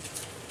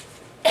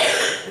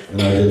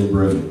 And I didn't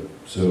bring it,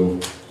 so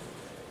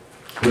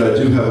but I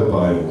do have a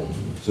Bible.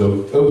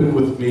 So open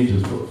with me to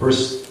 1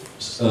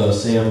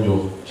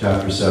 Samuel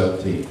chapter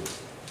 17.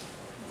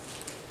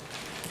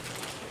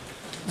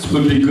 This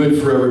would be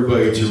good for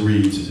everybody to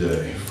read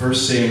today. 1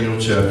 Samuel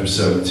chapter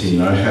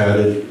 17. I had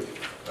it.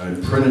 I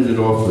printed it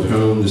off at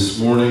home this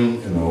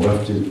morning, and I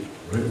left it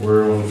right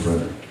where on the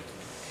printer.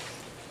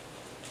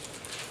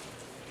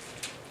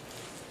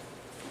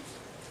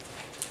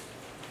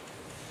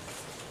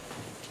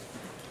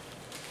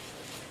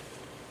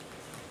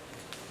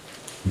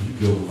 Would you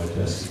go to my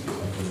desk and get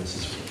my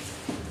glasses for me?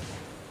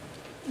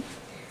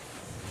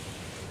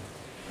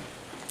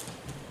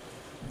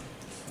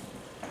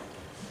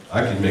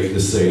 I can make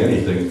this say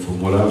anything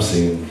from what I'm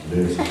seeing.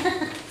 There's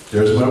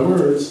my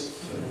words.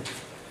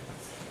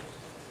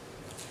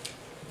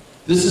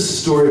 This is the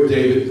story of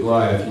David and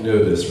Goliath. You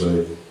know this,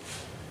 right?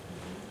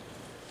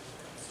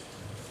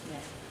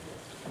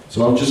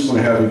 So I'm just going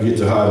to have you get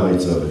the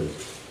highlights of it.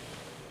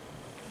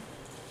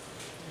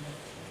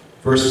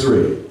 Verse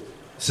 3. It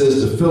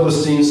says, the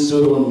Philistines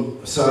stood on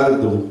the side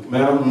of the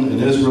mountain,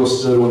 and Israel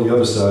stood on the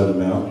other side of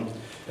the mountain.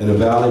 And a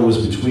valley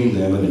was between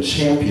them, and a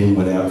champion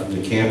went out from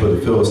the camp of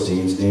the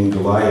Philistines named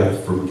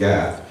Goliath from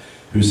Gath,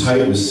 whose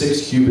height was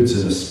 6 cubits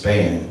and a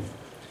span.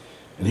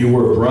 And he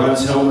wore a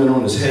bronze helmet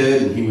on his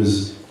head, and he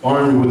was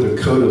armed with a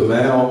coat of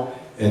mail,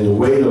 and the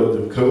weight of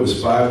the coat was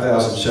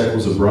 5,000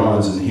 shekels of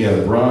bronze, and he had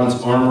a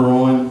bronze armor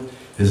on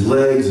his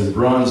legs, and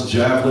bronze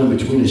javelin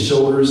between his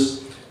shoulders.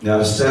 Now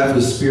the staff of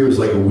the spear was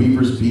like a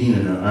weaver's beam,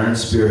 and an iron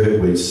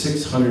spearhead weighed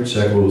 600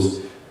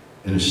 shekels,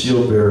 and a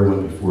shield bearer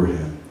went before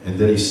him. And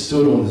then he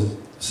stood on the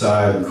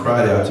side and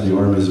cried out to the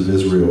armies of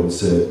Israel and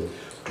said,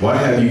 why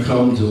have you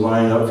come to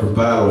line up for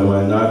battle? Am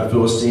I not a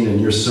Philistine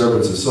and your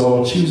servants of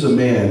Saul? Choose a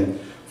man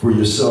for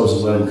yourselves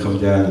and let him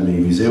come down to me.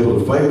 If he's able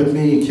to fight with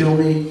me and kill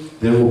me,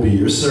 then we'll be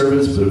your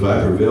servants. But if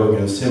I prevail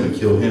against him and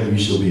kill him, you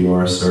shall be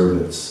our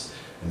servants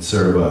and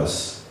serve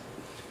us.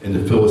 And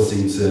the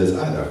Philistine says,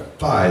 I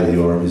defy the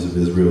armies of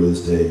Israel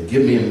this day.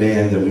 Give me a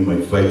man that we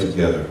might fight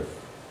together.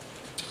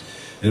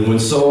 And when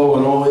Saul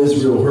and all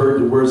Israel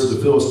heard the words of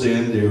the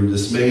Philistine, they were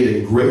dismayed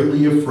and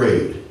greatly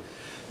afraid.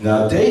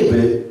 Now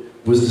David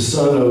was the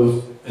son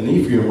of an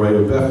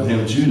Ephraimite of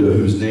Bethlehem, Judah,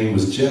 whose name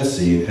was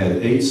Jesse, and had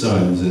 8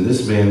 sons. And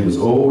this man was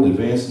old,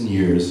 advanced in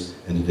years,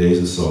 in the days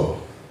of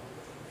Saul.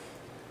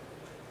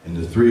 And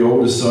the 3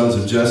 oldest sons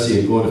of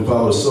Jesse had gone to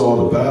follow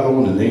Saul to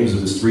battle, and the names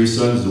of his 3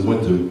 sons that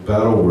went to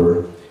battle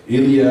were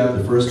Eliab,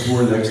 the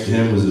firstborn. Next to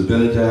him was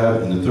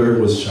Abinadab, and the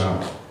third was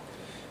Shammah.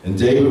 And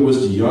David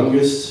was the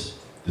youngest.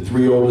 The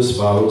 3 oldest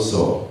followed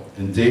Saul.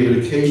 And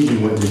David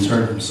occasionally went and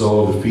returned from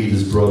Saul to feed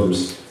his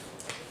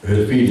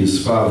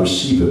father's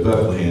sheep at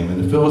Bethlehem.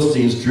 And the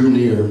Philistines drew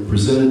near and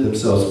presented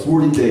themselves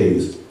 40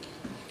 days.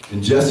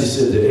 And Jesse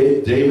said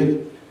to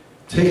David,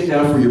 take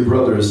now for your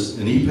brothers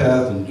an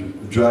ephah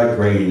and dry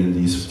grain and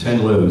these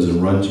 10 loaves,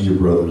 and run to your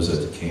brothers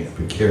at the camp,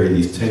 and carry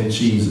these 10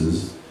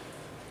 cheeses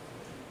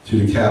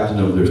to the captain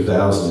of their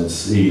 1,000, and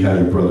see how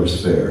your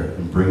brothers fare,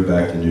 and bring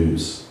back the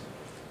news.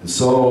 And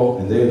Saul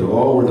and they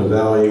all were in the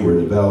valley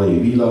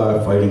of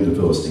Elah, fighting the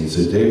Philistines.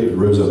 So David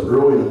rose up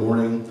early in the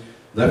morning,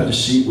 left the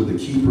sheep with the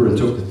keeper, and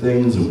took the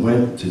things, and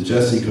went to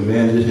Jesse,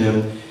 commanded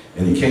him.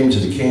 And he came to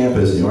the camp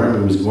as the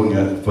army was going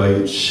out to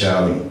fight,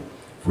 shouting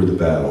for the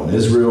battle. And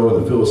Israel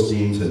and the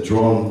Philistines had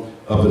drawn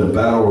up in a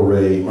battle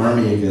array,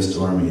 army against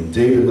army. And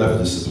David left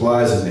the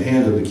supplies in the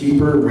hand of the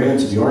keeper, ran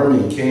to the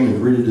army, and came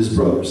and greeted his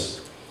brothers.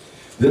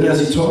 Then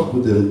as he talked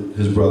with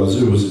his brothers,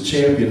 there was a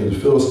champion of the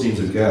Philistines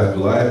of Gath,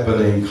 Goliath by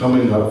name,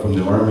 coming up from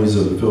the armies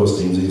of the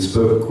Philistines, and he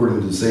spoke according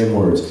to the same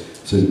words.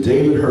 So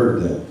David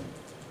heard them.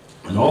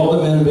 And all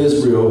the men of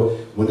Israel,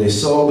 when they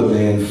saw the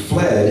man,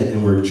 fled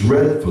and were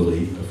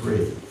dreadfully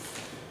afraid.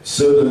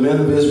 So the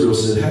men of Israel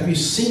said, have you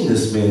seen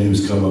this man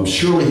who's come up?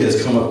 Surely he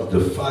has come up to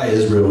defy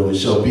Israel, and it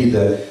shall be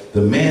that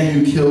the man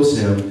who kills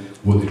him,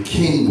 the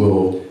king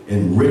will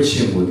enrich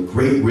him with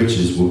great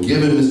riches, will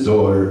give him his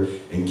daughter,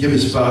 and give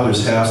his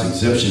father's house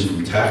exemption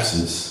from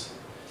taxes.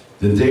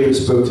 Then David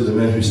spoke to the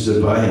men who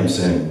stood by him,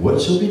 saying,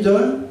 what shall be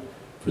done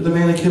for the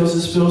man that kills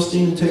this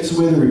Philistine and takes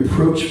away the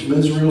reproach from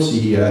Israel? See,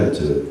 he added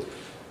to it,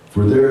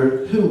 for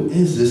who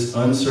is this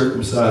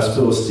uncircumcised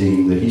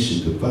Philistine that he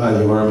should defy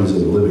the armies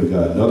of the living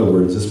God? In other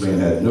words, this man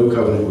had no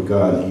covenant with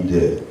God, and he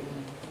did.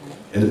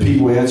 And the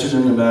people answered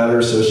him the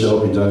matter, so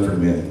shall it be done for the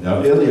man.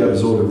 Now Eliab,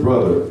 his older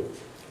brother,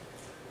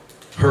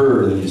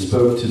 heard, and he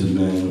spoke to the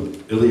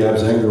men.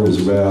 Eliab's anger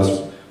was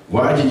aroused.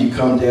 Why did you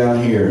come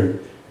down here?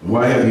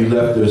 Why have you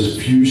left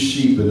those few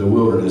sheep in the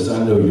wilderness?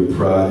 I know your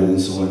pride and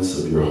insolence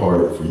of your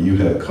heart, for you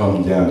have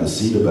come down to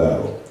see the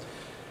battle.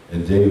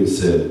 And David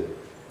said,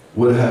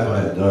 what have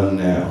I done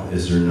now?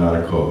 Is there not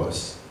a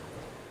cause?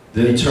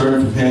 Then he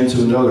turned from him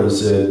to another and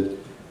said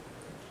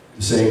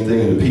the same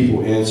thing, and the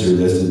people answered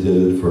as they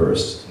did at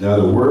first. Now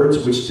the words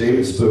which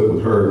David spoke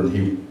were heard, and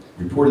he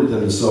reported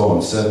them to Saul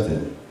and sent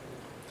them.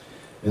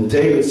 And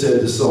David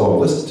said to Saul,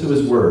 listen to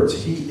his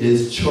words. He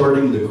is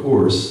charting the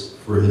course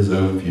for his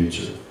own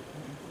future.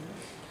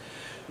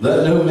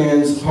 Let no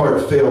man's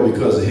heart fail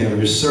because of him.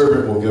 Your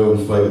servant will go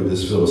and fight with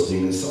this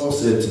Philistine. And Saul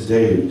said to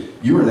David,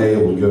 you are not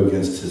able to go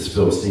against this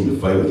Philistine to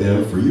fight with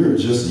him, for you're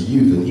just a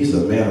youth, and he's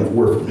a man of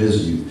war from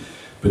his youth.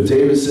 But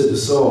David said to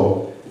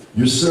Saul,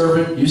 your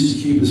servant used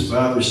to keep his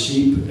father's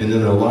sheep, and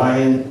then a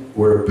lion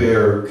or a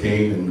bear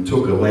came and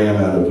took a lamb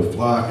out of the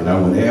flock, and I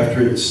went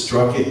after it,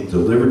 struck it, and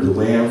delivered the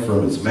lamb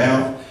from its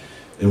mouth.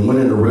 And when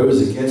it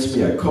arose against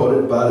me, I caught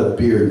it by the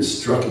beard and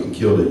struck it and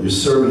killed it. Your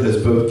servant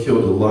has both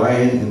killed the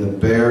lion and the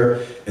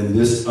bear, and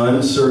this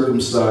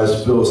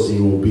uncircumcised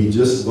Philistine will be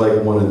just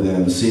like one of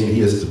them, seeing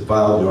he has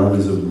defiled the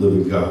armies of the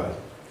living God.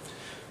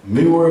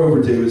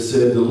 Moreover, David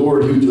said, the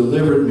Lord who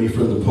delivered me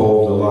from the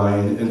paw of the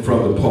lion and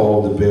from the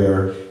paw of the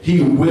bear,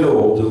 he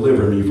will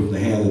deliver me from the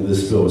hand of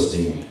this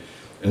Philistine.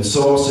 And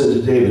Saul said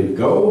to David,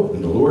 go,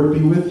 and the Lord be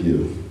with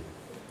you.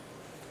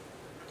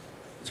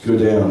 Let's go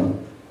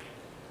down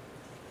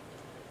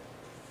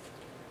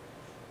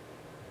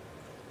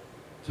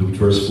to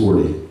verse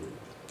 40,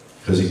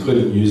 because he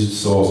couldn't use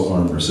Saul's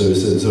armor. So he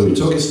said, so he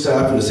took his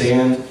staff in his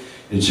hand, and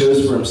he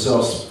chose for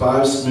himself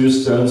 5 smooth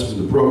stones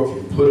from the brook,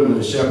 and put them in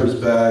a shepherd's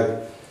bag,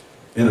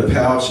 in a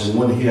pouch, and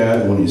one he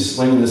had, when he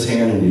slung in his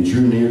hand, and he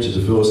drew near to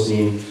the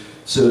Philistine.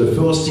 So the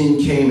Philistine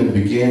came and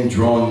began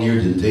drawing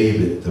near to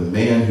David. The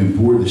man who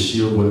bore the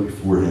shield went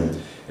before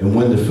him. And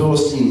when the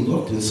Philistine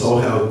looked and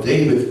saw how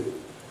David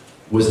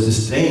was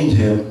disdained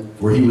him,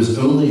 for he was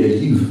only a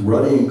youth,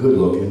 ruddy and good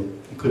looking,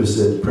 he could have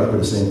said probably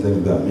the same thing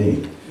about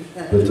me.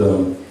 But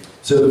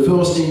so the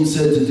Philistine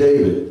said to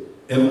David,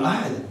 am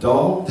I a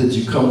dog that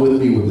you come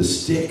with me with a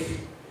stick?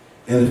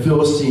 And the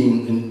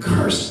Philistine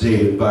cursed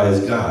David by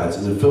his gods.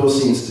 And the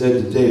Philistine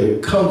said to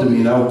David, come to me,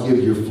 and I will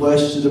give your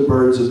flesh to the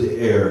birds of the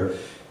air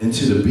and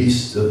to the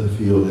beasts of the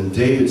field. And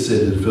David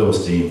said to the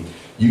Philistine,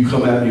 You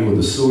come at me with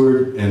a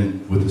sword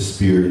and with a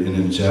spear and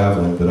a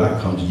javelin, but I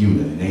come to you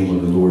in the name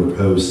of the Lord of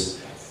hosts,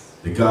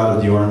 the God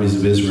of the armies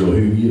of Israel,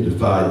 who you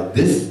defied.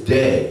 This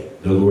day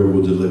the Lord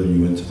will deliver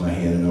you into my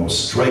hand, and I will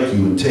strike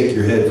you and take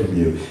your head from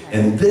you.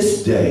 And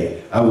this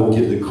day I will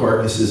give the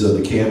carcasses of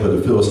the camp of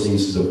the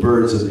Philistines to the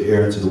birds of the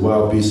air and to the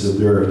wild beasts of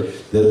the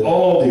earth, that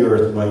all the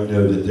earth might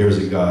know that there is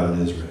a God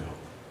in Israel.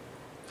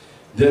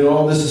 Then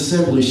all this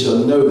assembly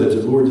shall know that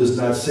the Lord does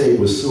not save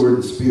with sword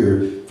and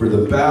spear, for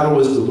the battle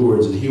is the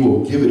Lord's, and he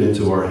will give it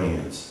into our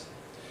hands.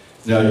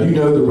 Now you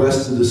know the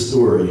rest of the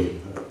story.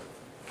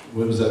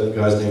 What was that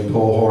guy's name?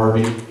 Paul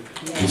Harvey?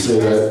 You say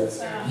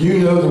that? You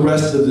know the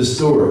rest of the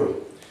story.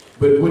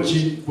 But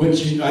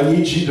I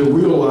need you to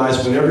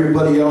realize, when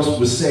everybody else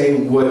was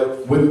saying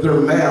what with their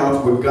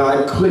mouth what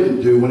God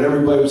couldn't do, when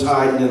everybody was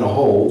hiding in a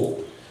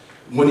hole,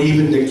 when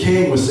even the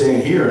king was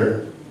saying,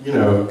 here,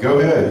 go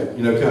ahead,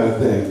 kind of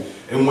thing.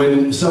 And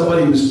when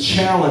somebody was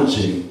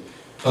challenging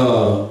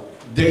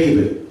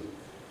David,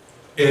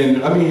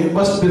 and I mean, it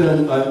must have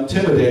been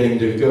intimidating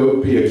to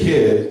go be a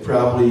kid,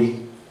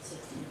 probably,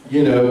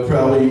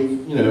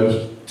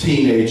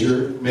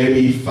 teenager,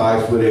 maybe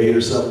 5'8"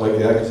 or something like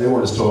that, because they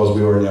weren't as tall as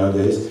we are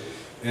nowadays,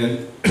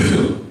 and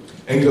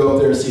and go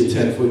up there and see a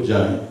 10-foot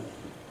giant,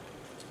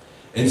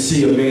 and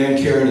see a man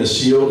carrying a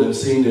shield, and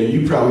seeing that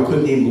you probably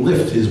couldn't even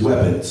lift his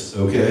weapons,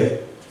 okay?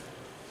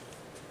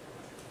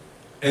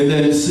 And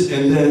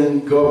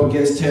then go up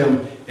against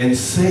him and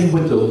say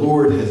what the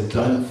Lord has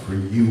done for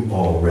you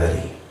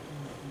already.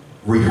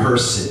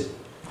 Rehearse it.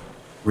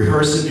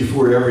 Rehearse it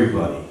before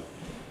everybody.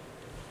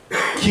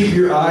 Keep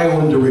your eye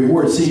on the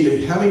reward.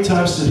 See, how many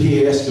times did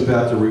he ask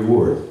about the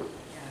reward?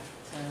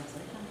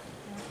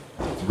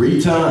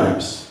 3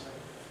 times.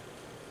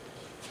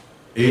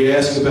 He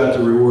asked about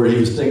the reward. He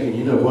was thinking,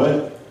 you know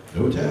what?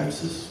 No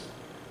taxes.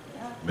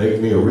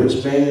 Make me a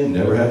rich man,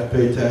 never have to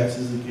pay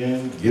taxes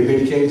again. Give me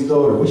the king's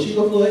daughter. What she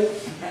look like?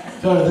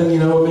 Kind of thing, you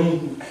know what I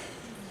mean?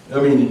 I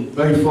mean,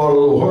 maybe fought a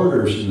little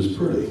harder if she was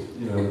pretty.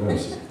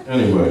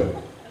 Anyway.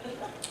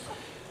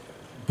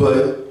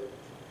 But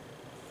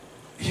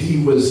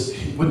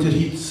what did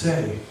he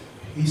say?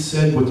 He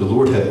said what the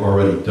Lord had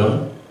already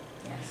done.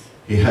 Yes.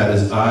 He had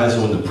his eyes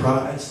on the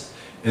prize.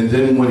 And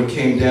then when it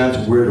came down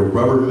to where the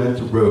rubber met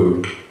the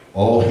road,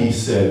 all he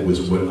said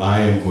was what I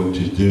am going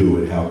to do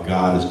and how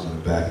God is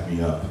going to back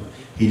me up.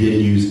 He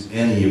didn't use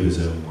any of his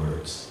own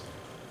words.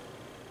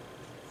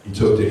 He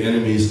took the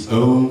enemy's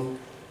own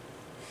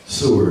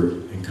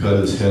sword and cut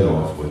his head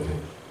off with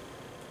it.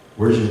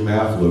 Where's your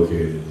mouth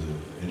located? Is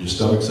it in your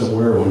stomach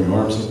somewhere or on your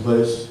arm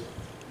someplace?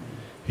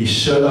 He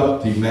shut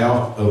up the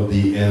mouth of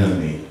the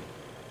enemy.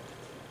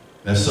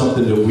 That's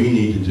something that we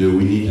need to do.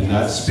 We need to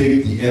not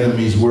speak the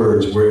enemy's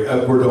words. Where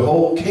the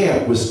whole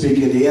camp was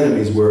speaking the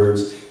enemy's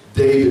words,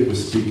 David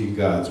was speaking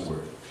God's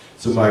word.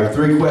 So my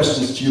 3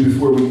 questions to you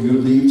before we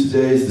leave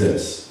today is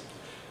this.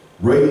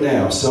 Right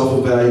now,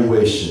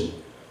 self-evaluation.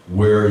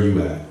 Where are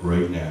you at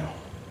right now?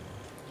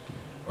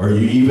 Are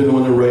you even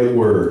on the right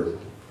road?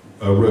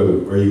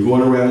 Are you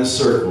going around in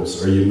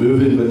circles? Are you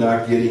moving but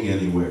not getting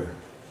anywhere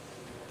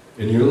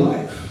in your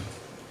life?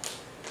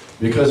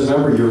 Because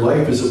remember, your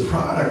life is a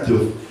product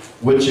of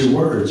what your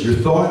words, your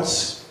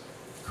thoughts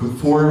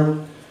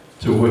conform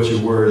to what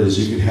your word is.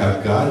 You can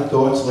have God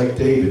thoughts like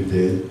David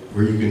did,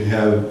 or you can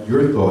have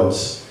your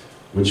thoughts,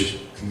 which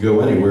can go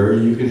anywhere, or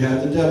you can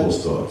have the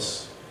devil's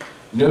thoughts.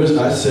 Notice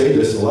I say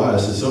this a lot. I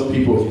say some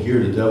people can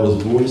hear the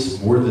devil's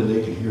voice more than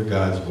they can hear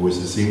God's voice.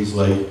 It seems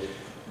like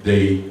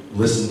they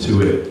listen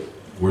to it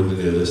more than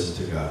they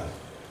listen to God.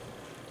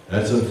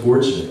 That's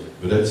unfortunate,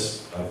 but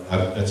that's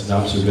an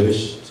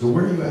observation. So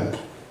where are you at?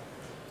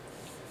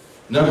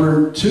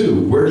 Number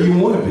 2, where do you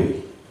want to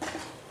be?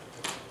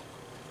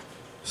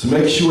 So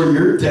make sure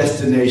your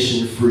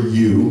destination for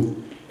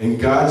you and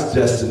God's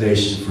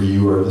destination for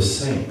you are the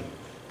same.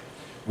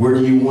 Where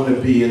do you want to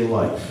be in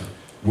life?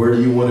 Where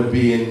do you want to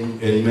be in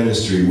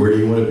ministry? Where do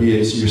you want to be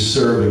as you're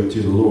serving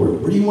to the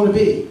Lord? Where do you want to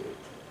be?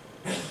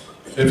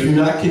 If you're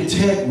not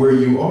content where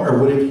you are,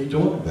 what are you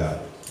doing about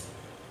it?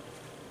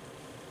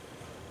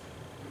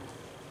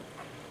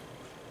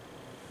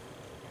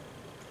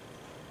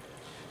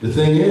 The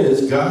thing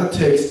is, God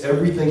takes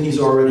everything He's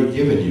already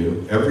given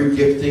you, every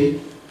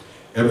gifting,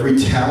 every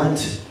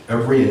talent,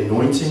 every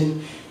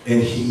anointing,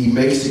 and He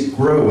makes it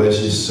grow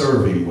as you're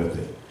serving with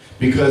it.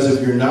 Because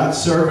if you're not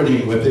serving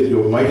Him with it,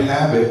 you might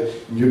have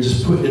it, and you're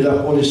just putting it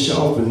up on the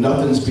shelf and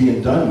nothing's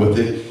being done with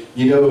it.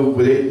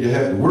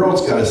 The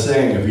world's got a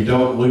saying, if you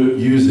don't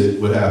use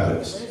it, what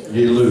happens?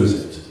 You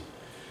lose it.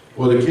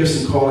 Well, the gifts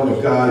and calling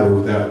of God are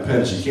without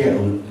repentance.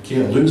 You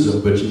can't lose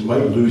them, but you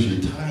might lose your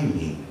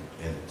timing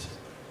in it.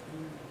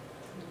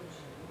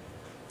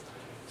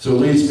 So it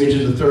leads me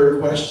to the 3rd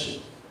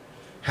question.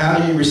 How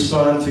do you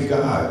respond to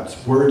God's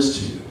words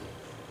to you?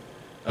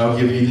 I'll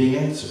give you the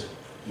answer.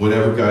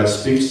 Whenever God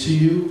speaks to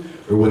you,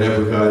 or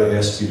whenever God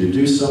asks you to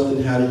do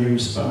something, how do you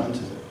respond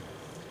to them?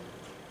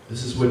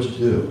 This is what you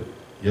do.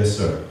 Yes,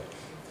 sir.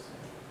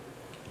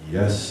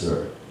 Yes,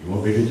 sir. You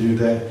want me to do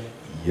that?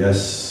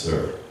 Yes,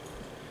 sir.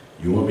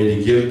 You want me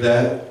to give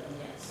that?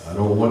 Yes. I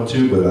don't want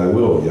to, but I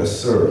will. Yes,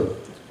 sir.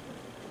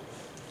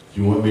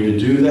 You want me to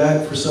do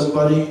that for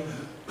somebody?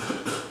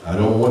 I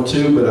don't want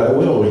to, but I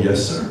will.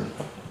 Yes, sir.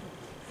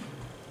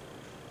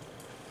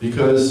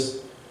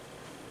 Because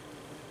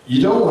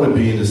you don't want to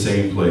be in the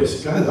same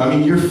place. God, I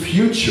mean, your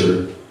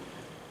future,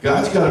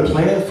 God's got a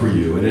plan for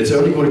you, and it's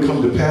only going to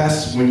come to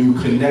pass when you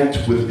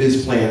connect with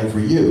His plan for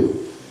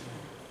you.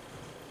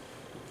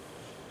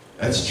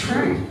 That's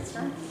true. That's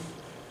right.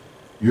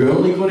 You're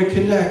only going to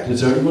connect.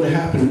 It's only going to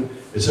happen.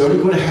 It's only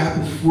going to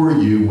happen for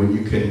you when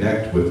you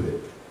connect with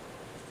it.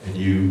 And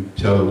you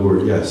tell the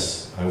Lord,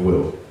 yes, I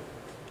will.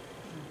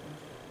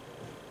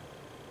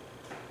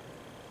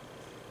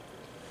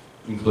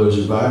 You can close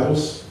your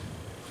Bibles.